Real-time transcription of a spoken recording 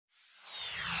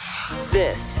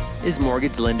This is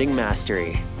Mortgage Lending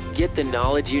Mastery. Get the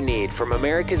knowledge you need from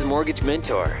America's Mortgage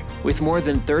Mentor. With more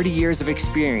than 30 years of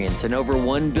experience and over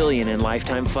 $1 billion in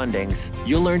lifetime fundings,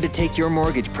 you'll learn to take your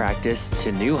mortgage practice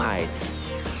to new heights.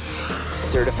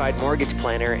 Certified mortgage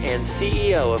planner and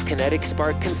CEO of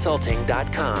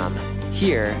KineticSparkConsulting.com.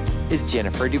 Here is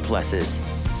Jennifer Duplessis.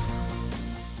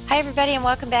 Hi, everybody, and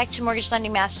welcome back to Mortgage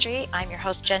Lending Mastery. I'm your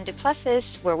host, Jen Duplessis,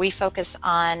 where we focus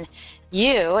on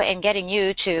you and getting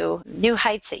you to new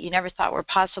heights that you never thought were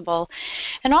possible,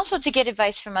 and also to get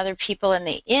advice from other people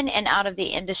in and out of the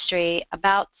industry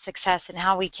about success and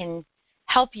how we can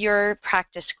help your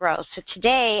practice grow. So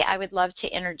today, I would love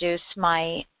to introduce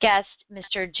my guest,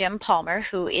 Mr. Jim Palmer,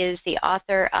 who is the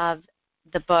author of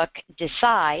the book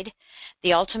Decide,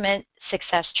 The Ultimate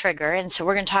Success Trigger. And so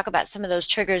we're going to talk about some of those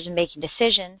triggers in making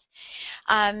decisions.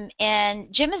 And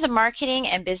Jim is a marketing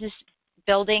and business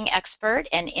building expert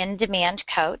and in-demand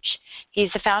coach.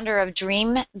 He's the founder of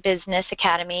Dream Business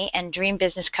Academy and Dream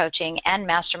Business Coaching and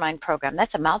Mastermind Program.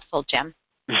 That's a mouthful, Jim.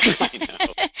 I know.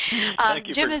 Thank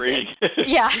you for agreeing.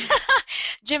 Yeah.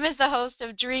 Jim is the host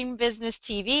of Dream Business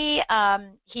TV.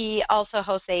 He also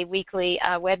hosts a weekly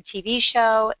web TV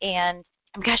show, and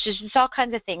gosh, there's just all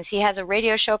kinds of things. He has a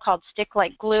radio show called Stick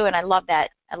Like Glue, and I love that.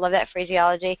 I love that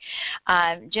phraseology.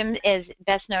 Jim is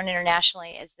best known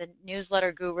internationally as the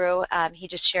newsletter guru. He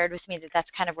just shared with me that that's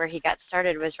kind of where he got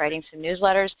started, was writing some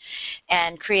newsletters,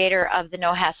 and creator of the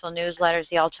No Hassle newsletters,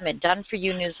 the ultimate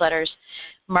done-for-you newsletters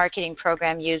marketing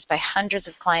program used by hundreds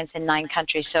of clients in 9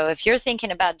 countries. So if you're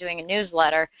thinking about doing a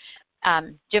newsletter,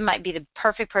 Jim might be the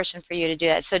perfect person for you to do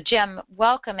that. So Jim,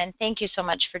 welcome, and thank you so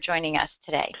much for joining us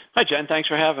today. Hi, Jen. Thanks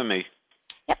for having me.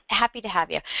 Yep, happy to have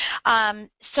you.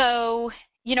 So,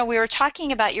 you know, we were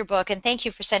talking about your book, and thank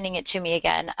you for sending it to me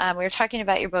again. We were talking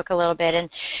about your book a little bit, and,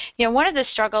 you know, one of the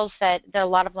struggles that a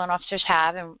lot of loan officers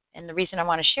have, and the reason I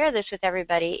want to share this with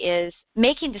everybody, is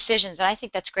making decisions. And I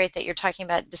think that's great that you're talking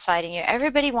about deciding.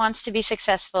 Everybody wants to be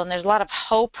successful, and there's a lot of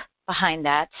hope behind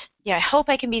that. You know, I hope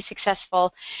I can be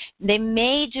successful. They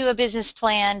may do a business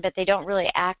plan, but they don't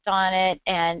really act on it.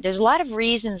 And there's a lot of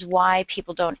reasons why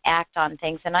people don't act on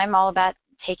things. And I'm all about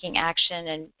taking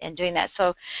action and doing that.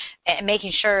 So, and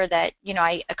making sure that, you know,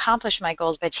 I accomplish my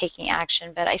goals by taking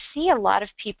action. But I see a lot of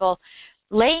people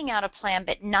laying out a plan,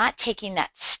 but not taking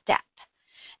that step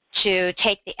to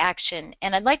take the action.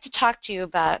 And I'd like to talk to you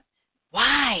about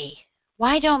why.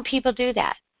 Why don't people do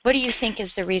that? What do you think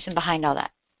is the reason behind all that?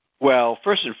 Well,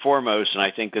 first and foremost, and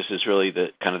I think this is really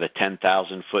the kind of the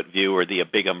 10,000-foot view, or the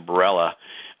big umbrella,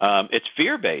 it's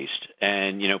fear-based.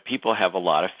 And, you know, people have a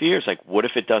lot of fears, like, what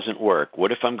if it doesn't work?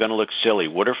 What if I'm going to look silly?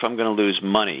 What if I'm going to lose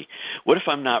money? What if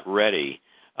I'm not ready?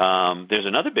 There's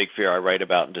another big fear I write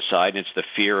about in Decide, and it's the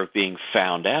fear of being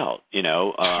found out, you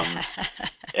know.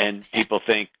 And people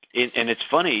think, and it's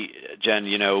funny, Jen,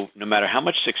 you know, no matter how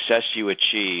much success you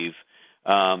achieve,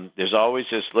 there's always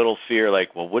this little fear,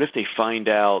 like, well, what if they find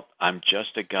out I'm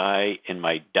just a guy in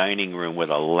my dining room with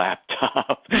a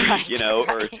laptop, right, you know,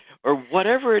 right. or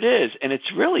whatever it is. And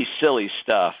it's really silly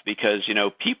stuff because, you know,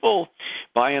 people,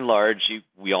 by and large,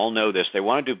 we all know this, they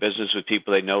want to do business with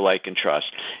people they know, like, and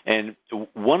trust. And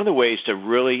one of the ways to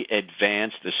really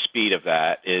advance the speed of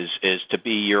that is to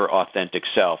be your authentic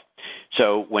self.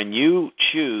 So when you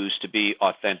choose to be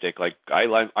authentic, like I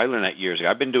learned that years ago.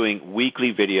 I've been doing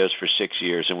weekly videos for 6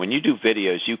 years, and when you do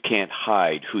videos, you can't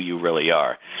hide who you really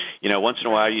are. You know, once in a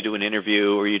while you do an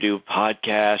interview or you do a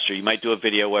podcast, or you might do a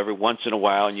video every once in a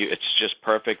while, and it's just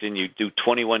perfect, and you do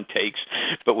 21 takes.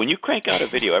 But when you crank out a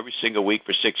video every single week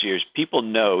for 6 years, people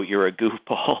know you're a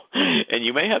goofball, and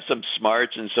you may have some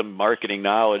smarts and some marketing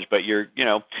knowledge, but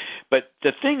but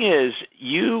the thing is,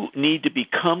 you need to be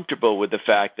comfortable with the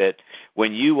fact that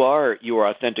when you are your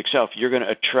authentic self, you're going to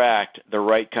attract the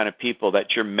right kind of people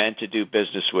that you're meant to do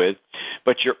business with,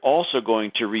 but you're also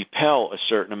going to repel a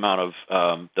certain amount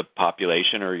of the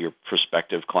population or your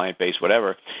prospective client base,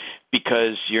 whatever,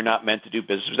 because you're not meant to do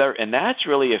business with them. And that's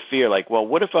really a fear, like, well,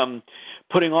 what if I'm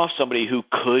putting off somebody who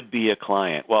could be a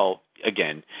client? Well,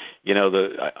 again, you know,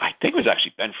 I think it was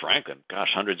actually Ben Franklin,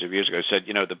 hundreds of years ago, said,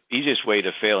 you know, the easiest way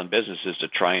to fail in business is to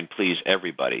try and please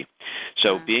everybody.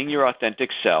 So being your authentic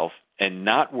self and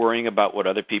not worrying about what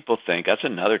other people think, that's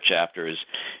another chapter, is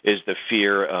the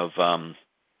fear of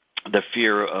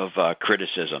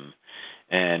criticism.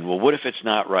 And, well, what if it's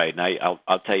not right? And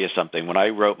I'll tell you something. When I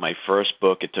wrote my first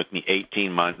book, it took me 18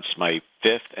 months. My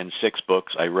fifth and sixth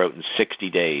books I wrote in 60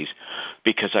 days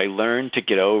because I learned to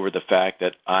get over the fact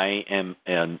that I am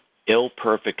an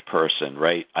ill-perfect person,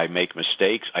 right? I make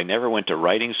mistakes. I never went to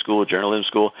writing school, journalism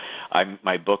school.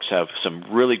 My books have some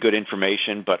really good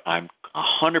information, but I'm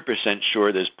 100%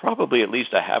 sure there's probably at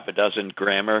least a half a dozen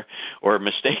grammar or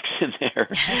mistakes in there.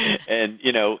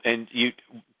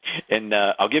 And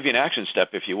I'll give you an action step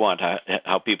if you want,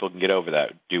 how people can get over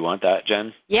that. Do you want that,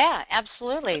 Jen? Yeah,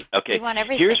 absolutely. Okay. We want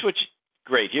everything.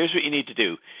 Great. Here's what you need to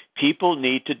do. People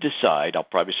need to decide, I'll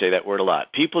probably say that word a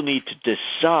lot, people need to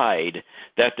decide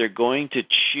that they're going to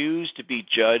choose to be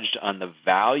judged on the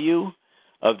value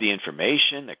of the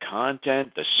information, the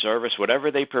content, the service,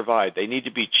 whatever they provide. They need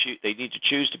to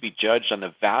choose to be judged on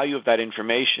the value of that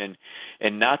information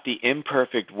and not the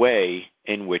imperfect way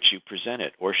in which you present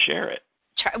it or share it.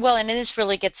 Well, and this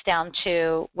really gets down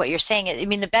to what you're saying. I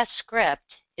mean, the best script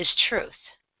is truth,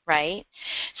 right?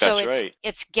 That's right.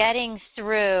 It's getting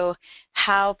through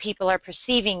how people are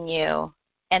perceiving you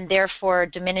and therefore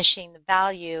diminishing the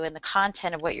value and the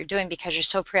content of what you're doing because you're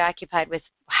so preoccupied with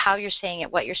how you're saying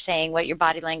it, what you're saying, what your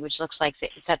body language looks like, et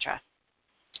cetera.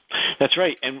 That's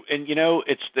right. And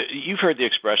you've heard the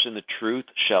expression, the truth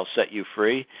shall set you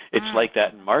free. It's like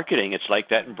that in marketing. It's like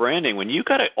that in branding. When you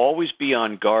got to always be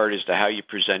on guard as to how you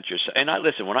present yourself. And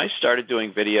listen, when I started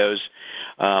doing videos,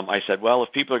 I said, well,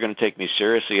 if people are going to take me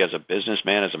seriously as a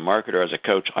businessman, as a marketer, as a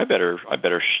coach, I better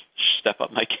step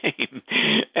up my game.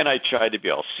 And I tried to be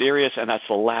all serious, and that's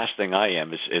the last thing I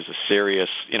am is a serious,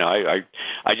 I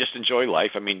just enjoy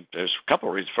life. I mean, there's a couple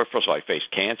of reasons. First of all, I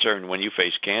faced cancer, and when you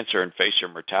face cancer and face your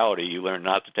mortality, you learn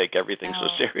not to take everything so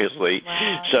seriously.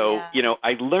 Wow, so,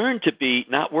 I learned to be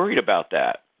not worried about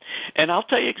that. And I'll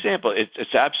tell you an example.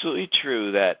 It's absolutely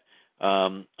true that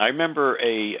I remember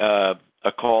a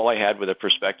call I had with a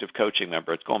prospective coaching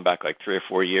member. It's going back like 3 or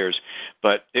 4 years,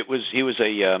 but he was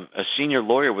a senior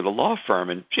lawyer with a law firm,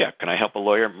 and can I help a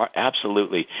lawyer?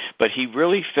 Absolutely. But he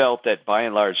really felt that by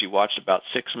and large, he watched about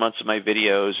 6 months of my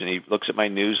videos, and he looks at my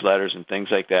newsletters and things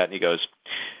like that, and he goes,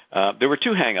 there were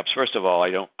 2 hang-ups. First of all,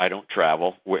 I don't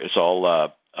travel. It's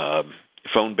all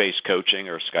phone-based coaching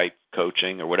or Skype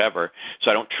coaching or whatever,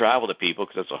 so I don't travel to people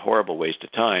because that's a horrible waste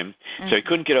of time. So he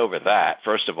couldn't get over that,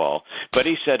 first of all. But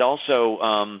he said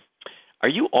also, are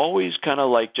you always kind of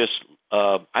like just,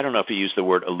 I don't know if he used the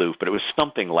word aloof, but it was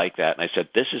something like that. And I said,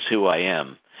 this is who I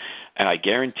am. And I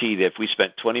guarantee that if we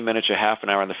spent 20 minutes or half an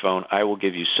hour on the phone, I will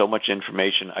give you so much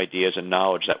information, ideas, and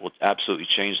knowledge that will absolutely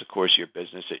change the course of your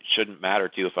business. It shouldn't matter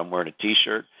to you if I'm wearing a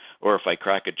T-shirt or if I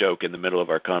crack a joke in the middle of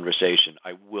our conversation.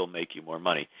 I will make you more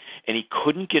money. And he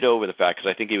couldn't get over the fact, because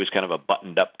I think he was kind of a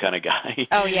buttoned-up kind of guy.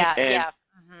 Oh, yeah, yeah.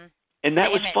 Mm-hmm. And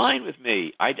that was fine with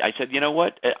me. I said, you know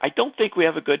what? I don't think we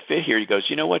have a good fit here. He goes,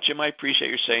 you know what, Jim, I appreciate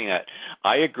you saying that.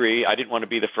 I agree. I didn't want to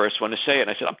be the first one to say it.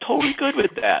 And I said, I'm totally good with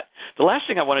that. The last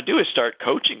thing I want to do is start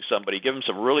coaching somebody, give him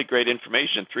some really great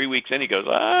information. 3 weeks in, he goes,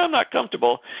 I'm not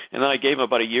comfortable. And then I gave him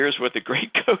about a year's worth of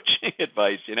great coaching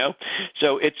advice,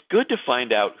 So it's good to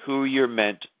find out who you're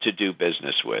meant to do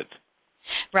business with.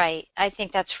 Right. I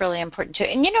think that's really important, too.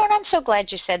 And what? I'm so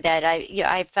glad you said that.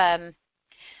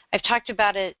 I've talked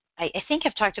about it. I think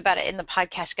I've talked about it in the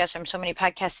podcast. Gosh, I'm so many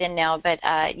podcasts in now. But,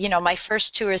 my first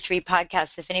 2 or 3 podcasts,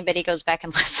 if anybody goes back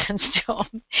and listens to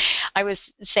them, I was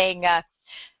saying,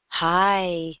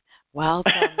 hi,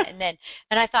 welcome. and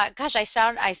I thought, gosh, I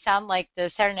sound like the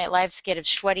Saturday Night Live skit of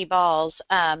Sweaty Balls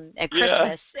at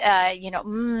Christmas. Yeah.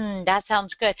 That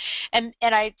sounds good. And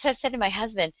I said to my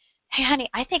husband, hey, honey,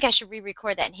 I think I should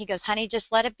re-record that. And he goes, honey, just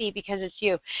let it be because it's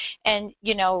you. And,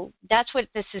 that's what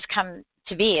this has come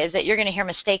to be, is that you're going to hear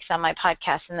mistakes on my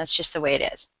podcast, and that's just the way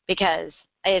it is because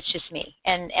it's just me.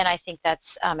 And I think that's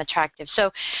attractive.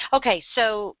 So, okay,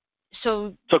 so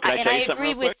can I tell you something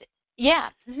real quick? Yeah.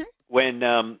 Mm-hmm. When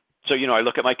I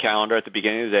look at my calendar at the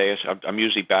beginning of the day. I'm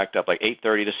usually backed up like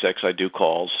 8:30 to 6. I do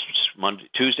calls. Monday,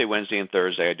 Tuesday, Wednesday, and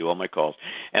Thursday. I do all my calls.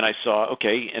 And I saw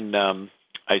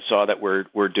I saw that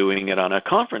we're doing it on a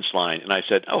conference line, and I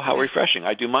said, "Oh, how refreshing!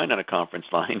 I do mine on a conference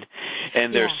line."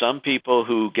 And there's some people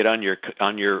who get on their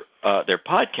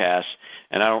podcasts,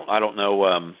 and I don't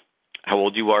know how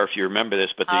old you are if you remember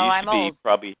this, but there used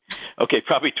to be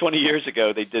probably 20 years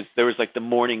ago there was like the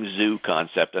morning zoo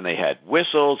concept, and they had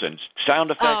whistles and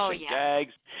sound effects and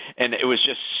gags, and it was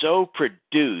just so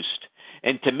produced.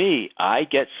 And to me, I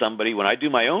get somebody, when I do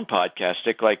my own podcast,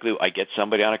 Stick Like Glue, I get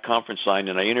somebody on a conference line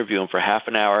and I interview them for half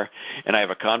an hour and I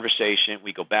have a conversation.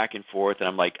 We go back and forth and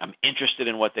I'm interested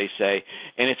in what they say.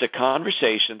 And it's a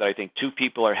conversation that I think 2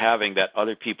 people are having that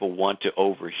other people want to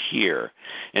overhear.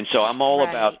 And so I'm all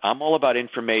about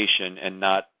information and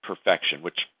not perfection,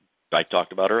 which I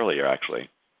talked about earlier, actually.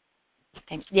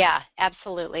 Yeah,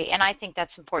 absolutely. And I think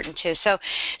that's important too.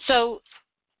 So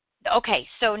okay,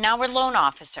 so now we're loan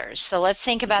officers. So let's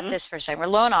think about this for a second. We're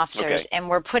loan officers, and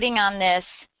we're putting on this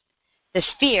this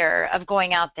fear of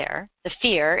going out there, the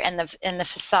fear and the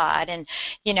facade, and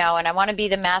and I want to be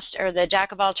the master or the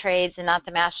jack of all trades and not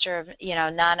the master of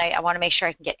none. I want to make sure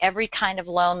I can get every kind of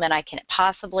loan that I can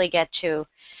possibly get to,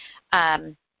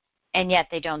 and yet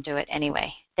they don't do it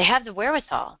anyway. They have the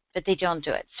wherewithal, but they don't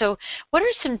do it. So what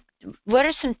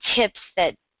are some tips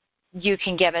that you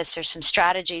can give us, or some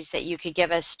strategies that you could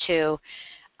give us to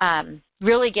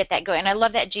really get that going? And I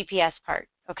love that GPS part.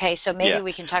 Okay, so maybe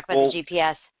we can talk about the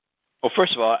GPS. Well,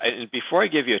 first of all, before I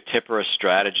give you a tip or a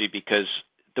strategy, because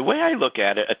the way I look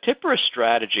at it, a tip or a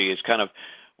strategy is kind of,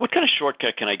 what kind of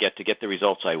shortcut can I get to get the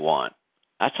results I want?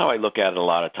 That's how I look at it a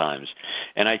lot of times.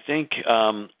 And I think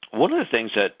one of the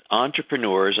things that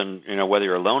entrepreneurs, and whether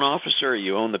you're a loan officer or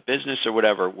you own the business or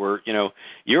whatever,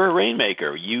 you're a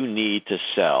rainmaker. You need to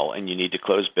sell, and you need to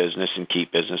close business and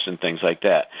keep business and things like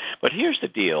that. But here's the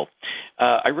deal.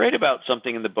 I write about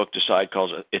something in the book Decide,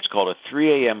 it's called a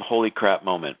 3 a.m. holy crap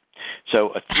moment. So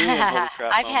a 3 a.m. holy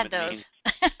crap I've moment had those.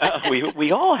 means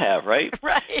we all have, right?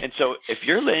 Right. And so if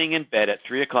you're laying in bed at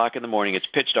 3 o'clock in the morning, it's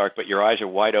pitch dark, but your eyes are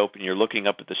wide open, you're looking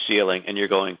up at the ceiling, and you're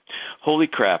going, holy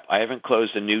crap, I haven't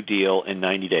closed a new deal in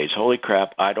 90 days. Holy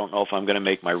crap, I don't know if I'm going to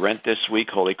make my rent this week.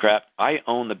 Holy crap, I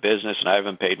own the business, and I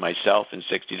haven't paid myself in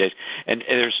 60 days. And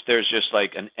there's just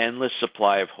like an endless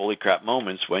supply of holy crap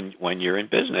moments when you're in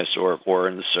business or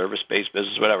in the service-based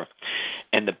business, whatever.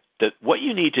 And what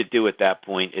you need to do at that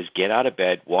point is get out of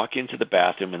bed, walk into the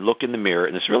bathroom, and look in the mirror.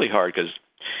 And it's really hard because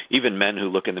even men who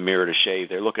look in the mirror to shave,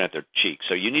 they're looking at their cheeks.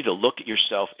 So you need to look at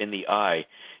yourself in the eye,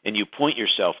 and you point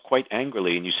yourself quite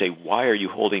angrily, and you say, why are you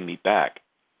holding me back?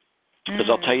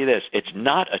 Because I'll tell you this, it's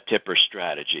not a tipper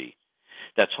strategy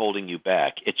that's holding you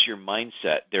back. It's your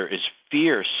mindset. There is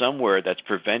fear somewhere that's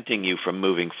preventing you from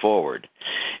moving forward.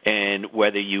 And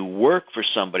whether you work for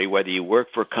somebody, whether you work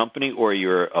for a company or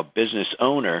you're a business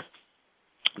owner,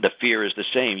 the fear is the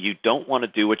same. You don't want to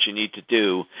do what you need to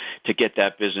do to get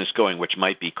that business going, which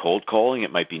might be cold calling,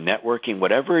 it might be networking,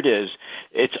 whatever it is.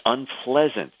 It's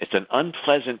unpleasant. It's an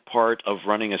unpleasant part of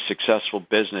running a successful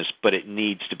business, but it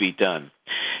needs to be done.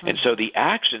 And so the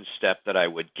action step that I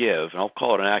would give, and I'll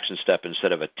call it an action step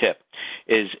instead of a tip,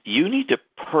 is you need to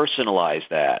personalize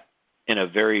that in a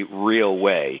very real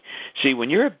way. See, when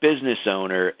you're a business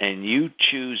owner and you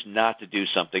choose not to do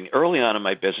something, early on in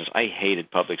my business, I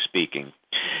hated public speaking.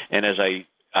 And as I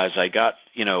got,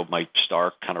 my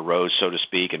star kind of rose, so to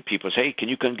speak, and people say, hey, can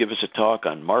you come give us a talk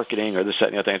on marketing or this, that,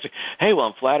 and the other thing? I say, hey, well,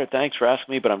 I'm flattered. Thanks for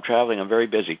asking me, but I'm traveling. I'm very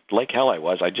busy. Like hell I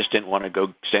was. I just didn't want to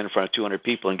go stand in front of 200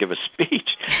 people and give a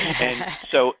speech. And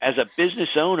so as a business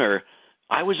owner,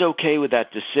 I was okay with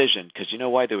that decision because you know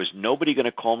why? There was nobody going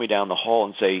to call me down the hall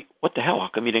and say, what the hell, how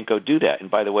come you didn't go do that?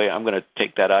 And by the way, I'm going to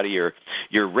take that out of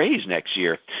your raise next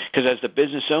year because as the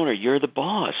business owner, you're the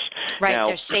boss. Right, now,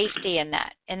 there's safety in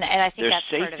that. And I think there's that's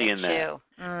safety part of it in that.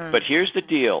 too. But here's the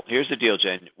deal,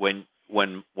 Jen.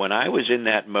 When I was in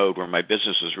that mode where my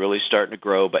business was really starting to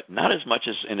grow, but not as much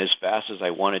and as fast as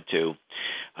I wanted to,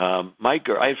 I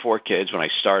had 4 kids. When I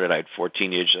started, I had 4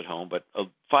 teenagers at home, but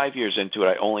 5 years into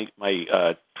it,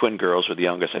 my twin girls were the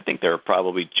youngest. I think they were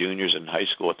probably juniors in high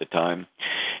school at the time.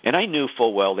 And I knew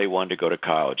full well they wanted to go to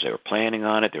college. They were planning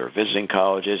on it. They were visiting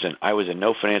colleges, and I was in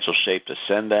no financial shape to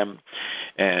send them.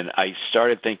 And I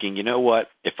started thinking, you know what?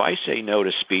 If I say no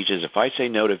to speeches, if I say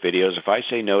no to videos, if I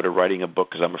say no to writing a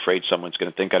book because I'm afraid someone's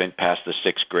going to think I didn't pass the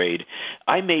 6th grade,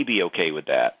 I may be okay with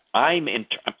that.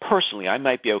 Personally, I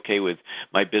might be okay with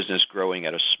my business growing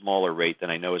at a smaller rate than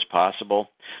I know is possible,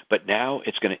 but now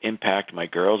it's going to impact my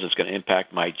girls. It's going to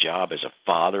impact my job as a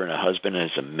father and a husband and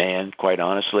as a man, quite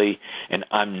honestly, and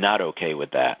I'm not okay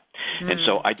with that. And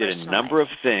so I did a number of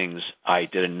things.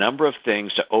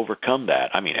 To overcome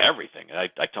that. I mean, everything. I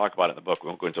talk about it in the book. We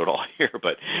won't go into it all here,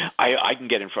 but I can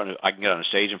get on a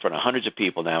stage in front of hundreds of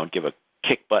people now and give a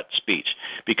kick-butt speech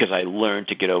because I learned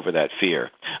to get over that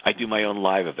fear. I do my own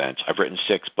live events. I've written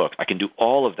 6 books. I can do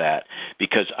all of that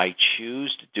because I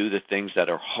choose to do the things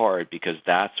that are hard because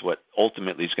that's what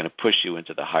ultimately is going to push you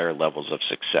into the higher levels of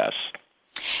success.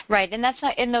 Right, and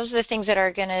those are the things that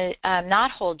are going to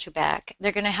not hold you back.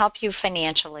 They're going to help you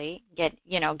financially get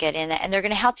in it, and they're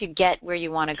going to help you get where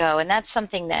you want to go. And that's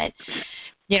something that,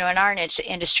 in our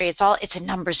industry, it's a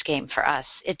numbers game for us.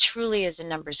 It truly is a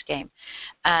numbers game.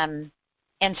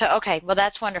 And so, okay, well,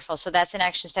 that's wonderful. So that's an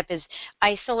action step, is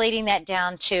isolating that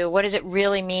down to what does it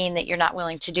really mean that you're not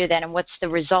willing to do that, and what's the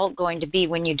result going to be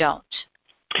when you don't?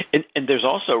 And there's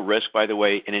also risk, by the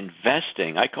way, in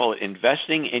investing. I call it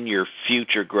investing in your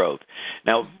future growth.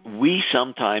 Now, we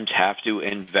sometimes have to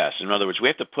invest. In other words, we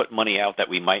have to put money out that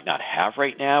we might not have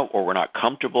right now or we're not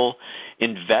comfortable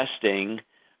investing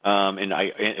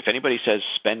If anybody says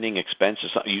spending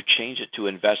expenses, you change it to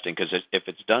investing, because if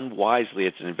it's done wisely,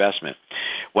 it's an investment.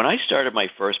 When I started my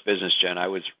first business, Jen, I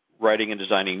was writing and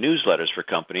designing newsletters for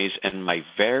companies, and my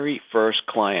very first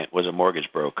client was a mortgage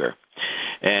broker.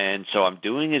 And so I'm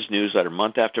doing his newsletter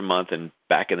month after month, and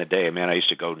back in the day, man, I used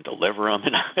to go and deliver them,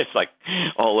 and it's like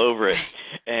all over it.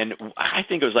 And I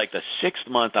think it was like the 6th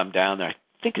month I'm down there. I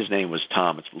think his name was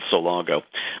Tom. It's so long ago.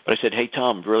 But I said, hey,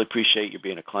 Tom, really appreciate you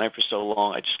being a client for so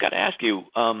long. I just got to ask you,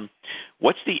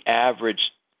 what's the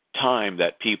average time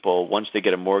that people, once they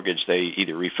get a mortgage, they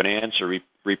either refinance or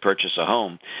repurchase a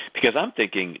home? Because I'm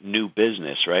thinking new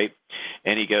business, right?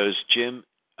 And he goes, Jim,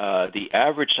 the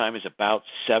average time is about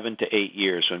 7 to 8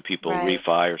 years when people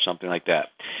refi or something like that.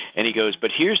 And he goes, but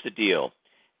here's the deal.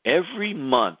 Every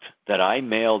month that I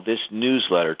mail this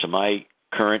newsletter to my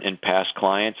current and past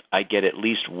clients, I get at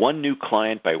least one new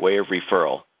client by way of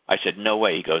referral. I said, no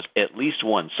way. He goes, at least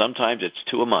one. Sometimes it's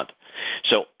 2 a month.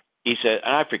 So he said,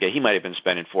 and I forget, he might have been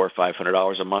spending $400 or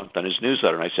 $500 a month on his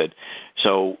newsletter. And I said,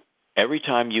 so every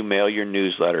time you mail your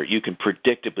newsletter, you can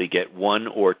predictably get 1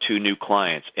 or 2 new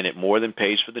clients, and it more than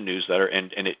pays for the newsletter.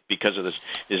 And it, because of this,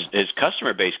 his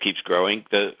customer base keeps growing,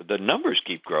 the numbers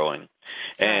keep growing.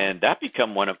 And that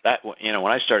become one of that. You know,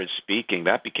 when I started speaking,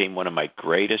 that became one of my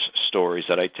greatest stories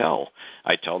that I tell.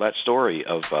 I tell that story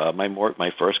of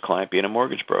my first client being a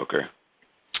mortgage broker.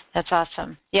 That's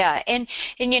awesome. Yeah, and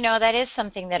you know, that is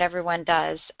something that everyone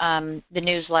does, the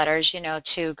newsletters, you know,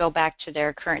 to go back to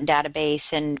their current database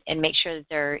and make sure that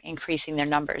they're increasing their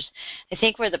numbers. I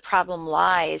think where the problem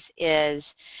lies is,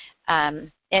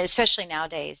 and especially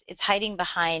nowadays, it's hiding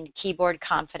behind keyboard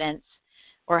confidence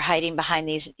or hiding behind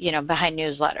these, you know, behind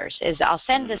newsletters. Is I'll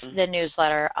send the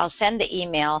newsletter, I'll send the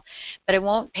email, but I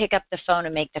won't pick up the phone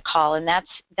and make the call, and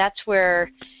that's where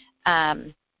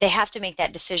they have to make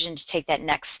that decision to take that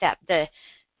next step, the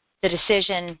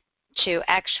decision to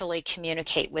actually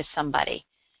communicate with somebody.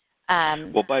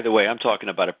 Well, by the way, I'm talking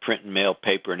about a print and mail,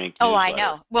 paper and ink newsletter. Oh, I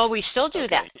know. Well, we still do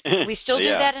that. We still do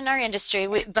that in our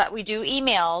industry, but we do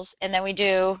emails, and then we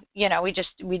do, you know,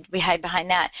 we hide behind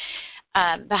that,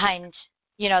 behind,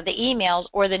 you know, the emails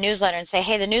or the newsletter, and say,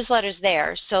 hey, the newsletter's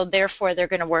there, so therefore they're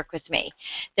going to work with me.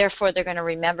 Therefore, they're going to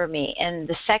remember me. And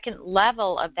the second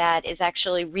level of that is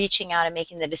actually reaching out and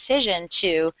making the decision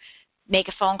to make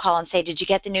a phone call and say, did you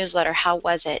get the newsletter? How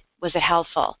was it? Was it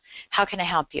helpful? How can I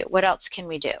help you? What else can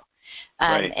we do?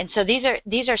 And so these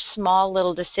are small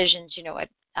little decisions. You know what?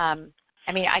 I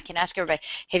mean, I can ask everybody,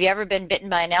 have you ever been bitten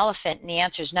by an elephant? And the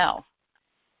answer is no.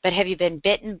 But have you been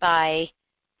bitten by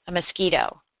a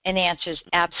mosquito? And the answer is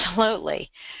absolutely.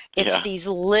 It's these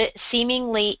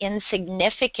seemingly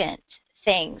insignificant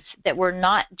things that we're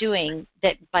not doing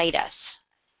that bite us.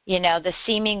 You know, the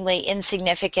seemingly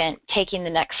insignificant taking the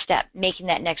next step, making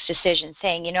that next decision,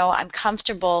 saying, you know, I'm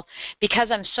comfortable because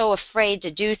I'm so afraid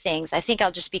to do things. I think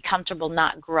I'll just be comfortable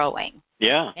not growing.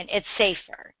 Yeah. And it's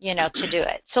safer, you know, to do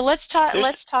it. So let's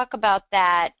talk about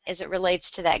that as it relates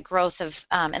to that growth of,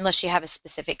 unless you have a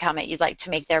specific comment you'd like to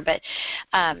make there, but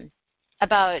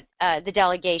about the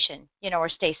delegation, you know, or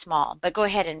stay small. But go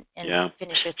ahead and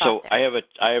finish your thought. So there.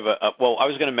 I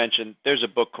was going to mention, there's a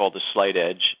book called The Slight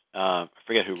Edge. I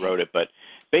forget who wrote it, but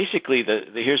basically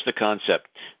here's the concept.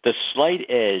 The slight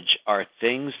edge are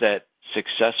things that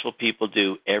successful people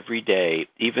do every day,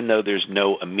 even though there's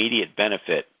no immediate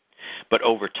benefit. But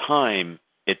over time,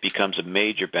 it becomes a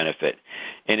major benefit.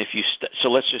 And if you so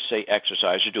let's just say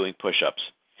exercise, you're doing push-ups.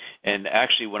 And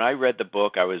actually, when I read the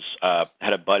book, I was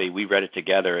had a buddy. We read it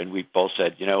together, and we both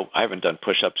said, you know, I haven't done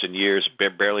push-ups in years.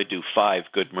 Barely do 5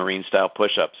 good Marine-style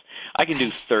push-ups. I can do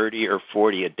 30 or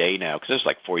 40 a day now, because this was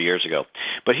like 4 years ago.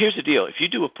 But here's the deal: if you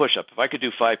do a push-up, if I could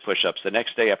do 5 push-ups, the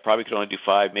next day I probably could only do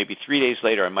 5. Maybe 3 days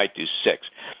later I might do 6.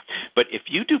 But if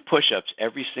you do push-ups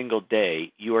every single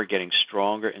day, you are getting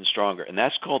stronger and stronger, and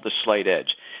that's called the slight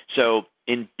edge. So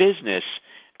in business,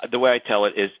 the way I tell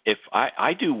it is, if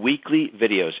I do weekly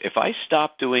videos, if I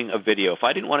stop doing a video, if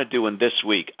I didn't want to do one this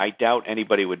week, I doubt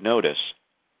anybody would notice.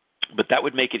 But that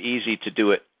would make it easy to do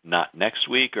it not next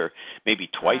week or maybe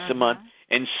twice a month.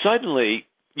 And suddenly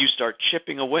you start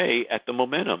chipping away at the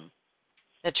momentum.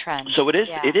 The trend. So it is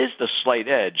the slight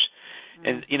edge.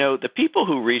 And, you know, the people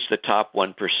who reach the top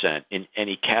 1% in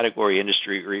any category,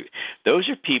 industry, those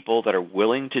are people that are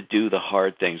willing to do the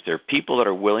hard things. They're people that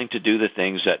are willing to do the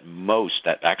things that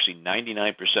actually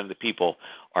 99% of the people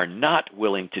are not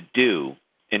willing to do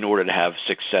in order to have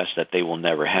success that they will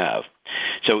never have.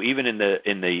 So even in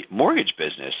the mortgage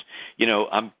business, you know,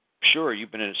 I'm sure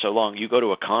you've been in it so long, you go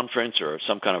to a conference or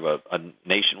some kind of a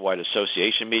nationwide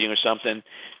association meeting or something,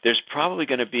 there's probably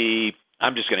going to be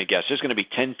I'm just going to guess. There's going to be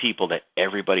 10 people that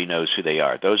everybody knows who they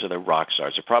are. Those are the rock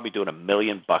stars. They're probably doing $1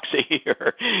 million a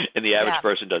year, and the average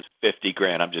person does 50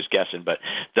 grand. I'm just guessing, but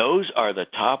those are the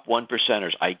top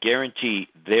 1%ers. I guarantee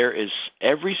there is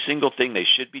every single thing they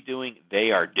should be doing,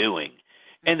 they are doing,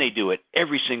 and they do it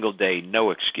every single day. No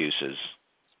excuses.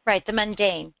 Right, the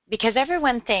mundane, because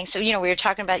everyone thinks, we were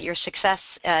talking about your success,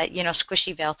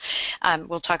 Squishyville.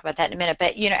 We'll talk about that in a minute,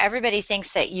 but, everybody thinks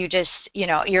that you just,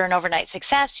 you're an overnight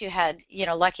success. You had,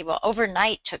 lucky. Well,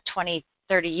 overnight took 20,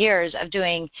 30 years of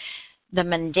doing the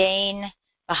mundane,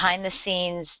 behind the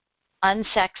scenes,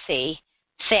 unsexy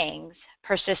things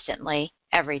persistently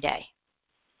every day.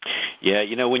 Yeah,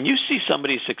 when you see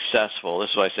somebody successful,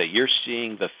 this is what I say, you're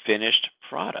seeing the finished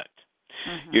product.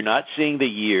 Mm-hmm. You're not seeing the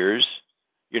years.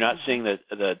 You're not seeing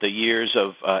the years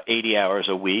of 80 hours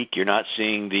a week. You're not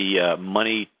seeing the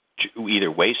money either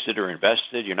wasted or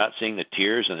invested. You're not seeing the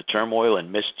tears and the turmoil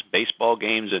and missed baseball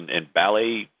games and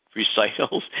ballet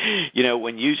recitals.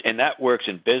 And that works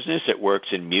in business. It works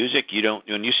in music.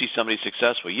 When you see somebody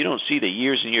successful, you don't see the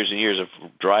years and years and years of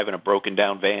driving a broken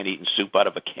down van, eating soup out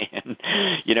of a can.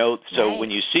 So right.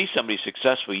 When you see somebody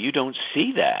successful, you don't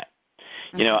see that.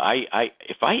 Mm-hmm.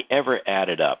 If I ever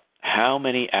added up how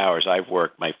many hours I've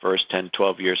worked my first 10,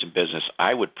 12 years in business,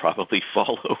 I would probably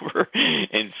fall over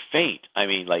and faint. I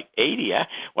mean, like 80.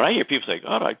 When I hear people say,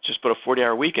 "Oh, I just put a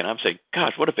 40-hour weekend," I'm saying,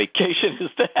 "Gosh, what a vacation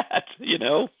is that?"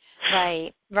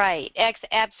 Right.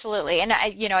 Absolutely. And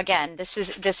again,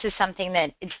 this is something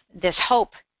that this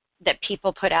hope that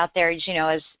people put out there,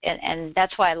 and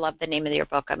that's why I love the name of your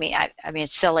book. I mean,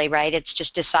 it's silly, right? It's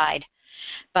just decide.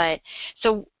 But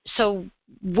so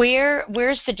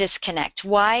where's the disconnect?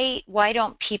 Why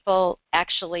don't people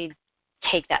actually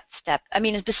take that step? I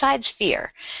mean, besides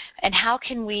fear, and how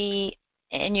can we?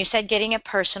 And you said getting it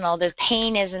personal. The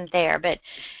pain isn't there, but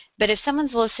if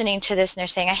someone's listening to this and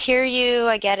they're saying, "I hear you,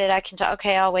 I get it, I can talk.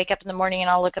 Okay, I'll wake up in the morning and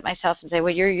I'll look at myself and say,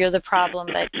 well, you're the problem."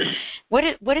 But what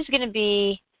is going to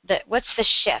be what's the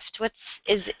shift?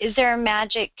 Is there a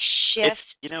magic shift?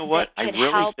 What that could I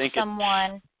really help think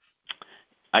someone?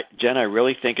 Jen, I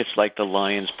really think it's like the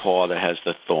lion's paw that has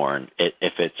the thorn.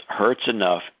 If it hurts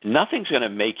enough, nothing's going to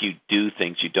make you do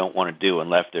things you don't want to do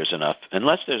unless there's enough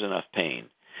pain,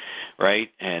 right?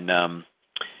 And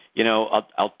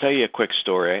I'll tell you a quick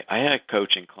story. I had a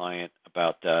coaching client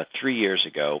about 3 years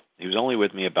ago. He was only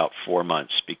with me about 4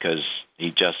 months because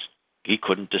he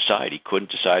couldn't decide. He couldn't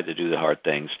decide to do the hard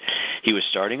things. He was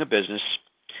starting a business.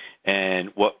 And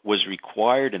what was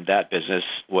required in that business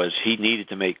was he needed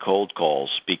to make cold calls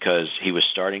because he was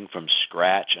starting from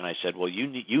scratch. And I said, well,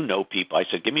 you know people. I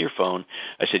said, give me your phone.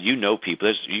 I said, you know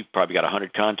people. You've probably got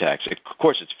 100 contacts. Of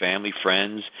course, it's family,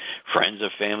 friends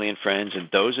of family and friends. And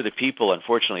those are the people,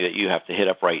 unfortunately, that you have to hit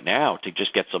up right now to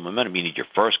just get some momentum. You need your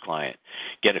first client,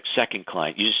 get a second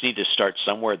client. You just need to start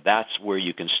somewhere. That's where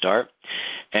you can start.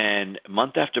 And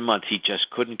month after month, he just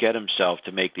couldn't get himself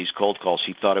to make these cold calls.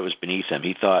 He thought it was beneath him.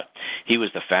 He thought he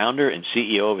was the founder and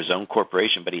CEO of his own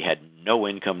corporation, but he had no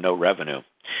income, no revenue.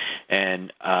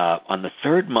 And on the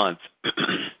third month,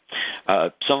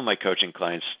 some of my coaching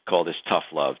clients call this tough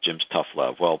love, Jim's tough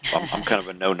love. Well, I'm kind of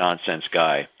a no-nonsense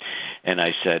guy. And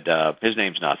I said, his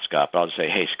name's not Scott, but I'll just say,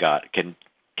 hey, Scott, can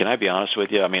I be honest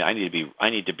with you? I mean, I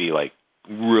need to be like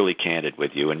really candid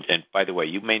with you. And by the way,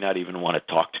 you may not even want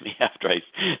to talk to me after I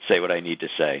say what I need to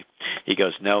say. He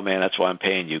goes, no, man, that's why I'm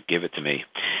paying you. Give it to me.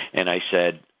 And I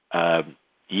said,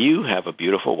 you have a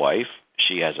beautiful wife.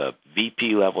 She has a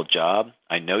VP level job.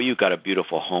 I know you got a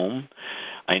beautiful home.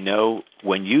 I know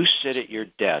when you sit at your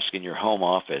desk in your home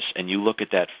office and you look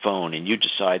at that phone and you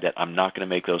decide that I'm not going to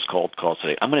make those cold calls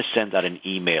today, I'm going to send out an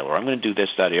email or I'm going to do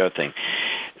this, that, the other thing.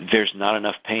 There's not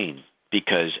enough pain.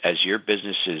 Because as your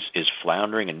business is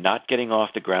floundering and not getting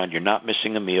off the ground, you're not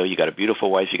missing a meal, you got a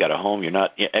beautiful wife, you got a home, you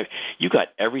got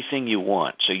everything you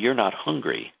want, so you're not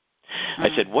hungry. Mm-hmm.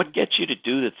 I said, what gets you to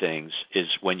do the things is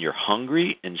when you're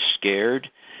hungry and scared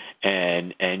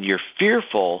and you're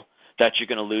fearful that you're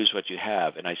going to lose what you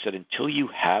have. And I said, until you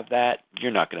have that, you're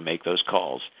not going to make those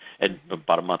calls. And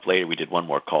about a month later, we did one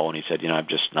more call, and he said, I'm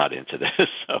just not into this.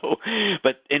 So,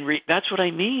 but that's what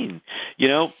I mean.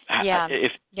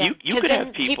 If you could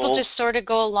have people just sort of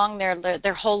go along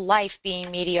their whole life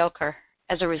being mediocre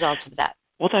as a result of that.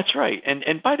 Well, that's right.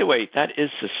 And by the way, that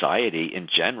is society in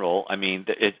general. I mean,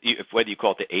 whether you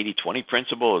call it the 80-20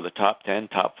 principle or the top 10,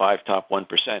 top 5, top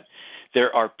 1%,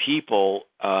 there are people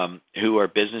who are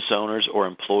business owners or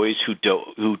employees who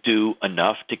do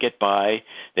enough to get by.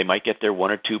 They might get their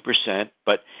 1 or 2%,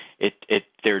 but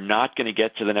they're not going to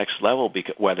get to the next level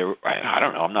because whether I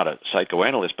don't know. I'm not a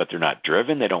psychoanalyst, but they're not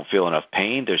driven. They don't feel enough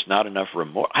pain. There's not enough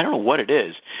remorse. I don't know what it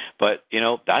is, but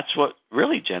that's what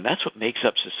really, Jen. That's what makes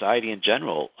up society in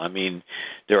general. I mean,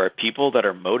 there are people that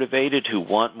are motivated who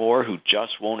want more, who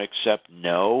just won't accept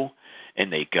no.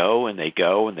 And they go and they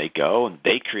go and they go and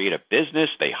they create a business.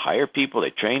 They hire people. They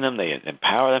train them. They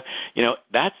empower them.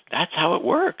 That's how it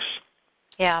works.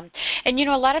 Yeah, and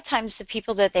a lot of times the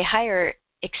people that they hire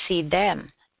exceed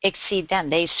them.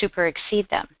 They super exceed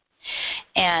them,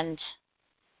 and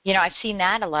I've seen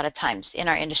that a lot of times in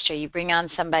our industry. You bring on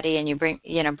somebody and you bring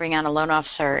on a loan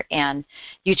officer and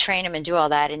you train them and do all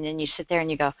that, and then you sit there and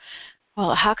you go,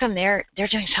 well, how come they're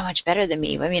doing so much better than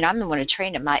me? I mean, I'm the one who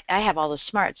trained them. I have all the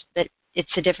smarts, but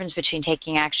it's the difference between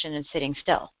taking action and sitting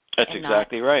still. That's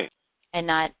exactly right. And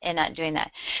not doing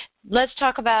that. Let's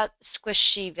talk about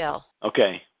Squishyville.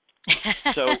 Okay.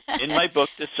 So in my book,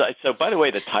 so by the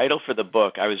way, the title for the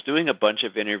book, I was doing a bunch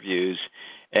of interviews,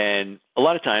 and a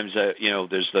lot of times,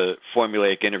 there's the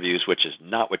formulaic interviews, which is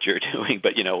not what you're doing,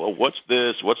 but, what's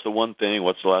this? What's the one thing?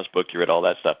 What's the last book you read? All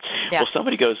that stuff. Yeah. Well,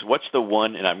 somebody goes, what's the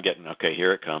one? And I'm getting, okay,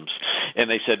 here it comes. And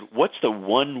they said, what's the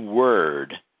one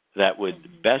word that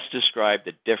would best describe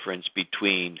the difference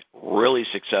between really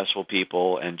successful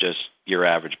people and just your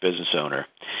average business owner?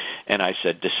 And I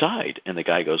said, decide. And the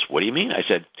guy goes, what do you mean? I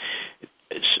said,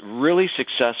 it's really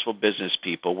successful business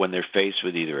people, when they're faced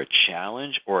with either a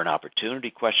challenge or an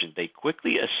opportunity question, they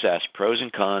quickly assess pros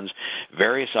and cons,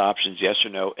 various options, yes or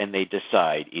no, and they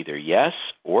decide either yes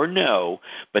or no,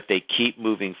 but they keep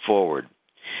moving forward.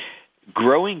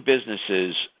 Growing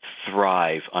businesses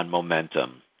thrive on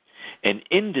momentum. And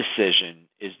indecision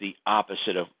is the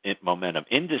opposite of momentum.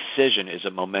 Indecision is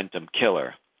a momentum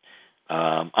killer.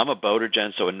 I'm a boater,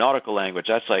 Jen, so in nautical language,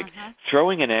 that's like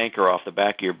throwing an anchor off the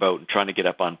back of your boat and trying to get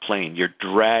up on plane. You're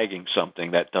dragging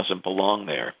something that doesn't belong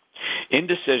there.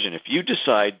 Indecision, if you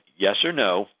decide yes or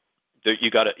no,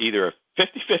 you got either a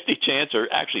 50-50 chance, or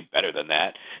actually better than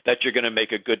that you're going to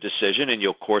make a good decision and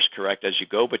you'll course correct as you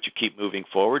go, but you keep moving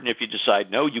forward. And if you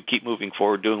decide no, you keep moving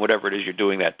forward doing whatever it is you're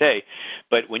doing that day.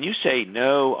 But when you say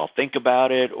no, I'll think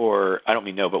about it, or I don't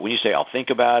mean no, but when you say I'll think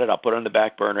about it, I'll put it on the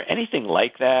back burner, anything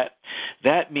like that,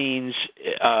 that means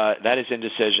that is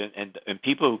indecision. And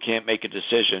people who can't make a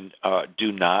decision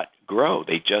do not grow.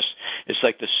 It's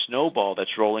like the snowball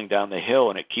that's rolling down the hill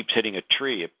and it keeps hitting a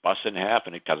tree. It busts in half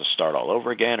and it has to start all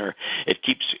over again, or it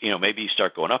keeps, maybe you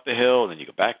start going up a hill and then you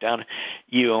go back down.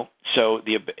 So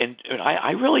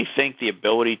I really think the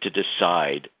ability to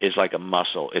decide is like a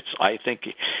muscle. I think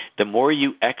the more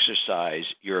you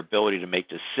exercise your ability to make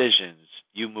decisions,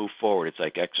 you move forward. It's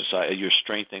like exercise. You're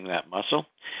strengthening that muscle.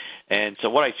 And so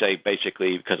what I say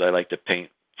basically, because I like to paint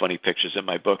funny pictures in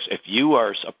my books, if you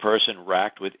are a person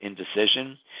racked with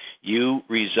indecision, you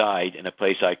reside in a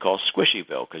place I call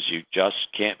Squishyville, because you just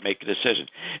can't make a decision.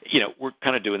 We're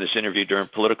kind of doing this interview during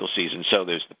political season, so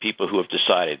there's the people who have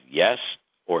decided yes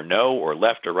or no or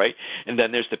left or right, and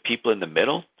then there's the people in the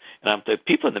middle. And the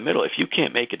people in the middle, if you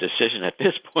can't make a decision at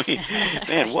this point,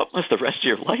 man, what must the rest of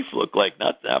your life look like?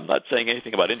 I'm not saying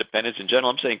anything about independence in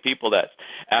general. I'm saying people that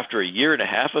after a year and a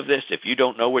half of this, if you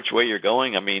don't know which way you're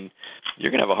going, I mean,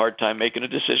 you're going to have a hard time making a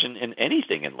decision in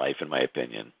anything in life, in my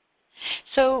opinion.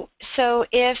 So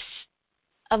if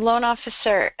a loan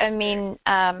officer, how do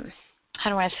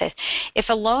I want to say this? If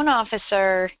a loan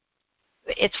officer,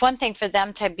 it's one thing for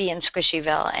them to be in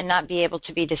Squishyville and not be able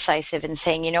to be decisive and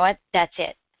saying, you know what, that's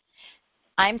it.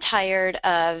 I'm tired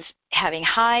of having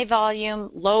high volume,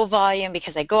 low volume,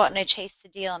 because I go out and I chase the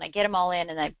deal and I get them all in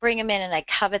and I bring them in and I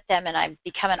covet them and I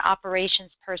become an operations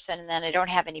person and then I don't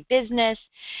have any business.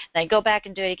 And I go back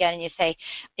and do it again and you say,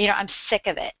 I'm sick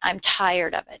of it. I'm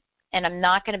tired of it. And I'm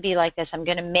not going to be like this. I'm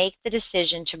going to make the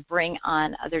decision to bring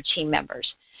on other team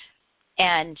members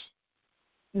and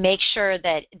make sure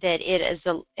that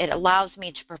it allows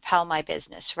me to propel my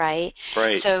business, right?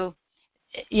 Right. So,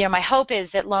 my hope is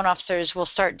that loan officers will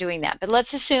start doing that. But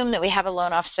let's assume that we have a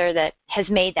loan officer that has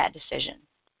made that decision,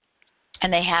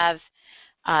 and they have,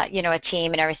 a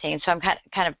team and everything. And so I'm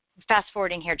kind of fast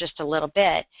forwarding here just a little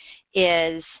bit.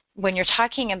 Is when you're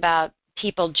talking about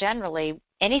people generally,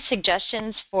 any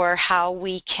suggestions for how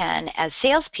we can, as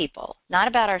salespeople, not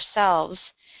about ourselves,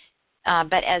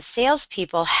 but as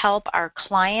salespeople, help our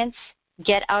clients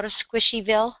get out of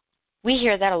Squishyville? We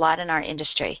hear that a lot in our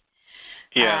industry.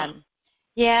 Yeah.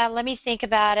 Yeah, let me think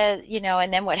about it,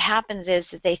 and then what happens is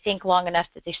that they think long enough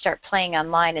that they start playing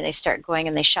online and they start going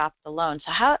and they shop the loan.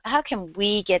 So how can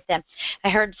we get them? I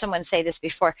heard someone say this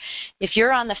before. If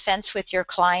you're on the fence with your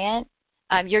client,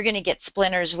 you're going to get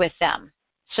splinters with them.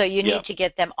 So you need to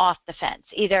get them off the fence,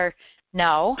 either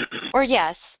no or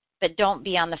yes, but don't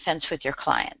be on the fence with your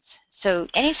clients. So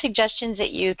any suggestions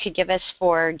that you could give us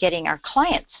for getting our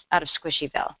clients out of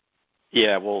Squishyville?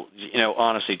 Yeah, well,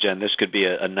 honestly, Jen, this could be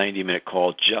a 90-minute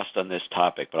call just on this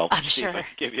topic, but I'll see if I can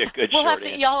give you a good short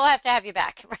answer. You'll have to have you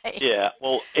back, right? Yeah,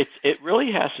 well, it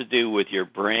really has to do with your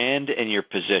brand and your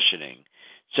positioning.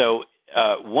 So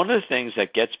one of the things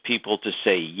that gets people to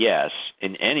say yes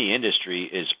in any industry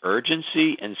is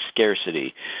urgency and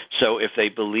scarcity. So if they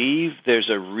believe there's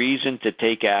a reason to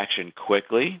take action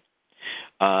quickly,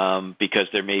 because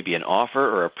there may be an offer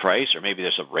or a price, or maybe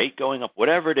there's a rate going up,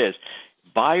 whatever it is,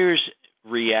 buyers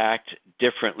react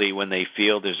differently when they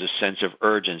feel there's a sense of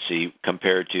urgency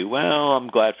compared to, well, I'm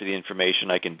glad for the information,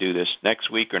 I can do this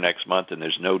next week or next month, and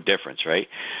there's no difference, right?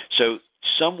 So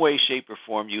some way, shape, or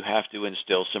form, you have to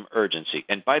instill some urgency.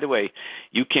 And by the way,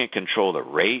 you can't control the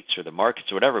rates or the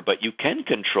markets or whatever, but you can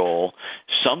control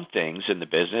some things in the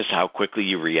business, how quickly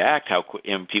you react, how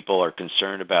people are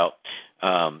concerned about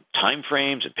time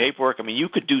frames and paperwork. I mean, you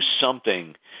could do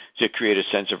something to create a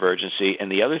sense of urgency.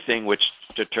 And the other thing which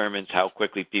determines how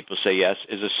quickly people say yes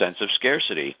is a sense of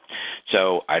scarcity.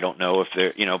 So I don't know if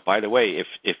they're, by the way,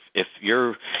 if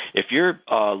your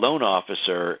loan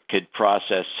officer could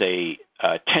process, say,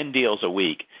 10 deals a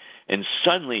week, and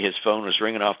suddenly his phone was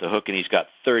ringing off the hook and he's got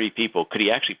 30 people, could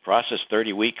he actually process 30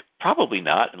 a week? Probably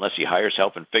not, unless he hires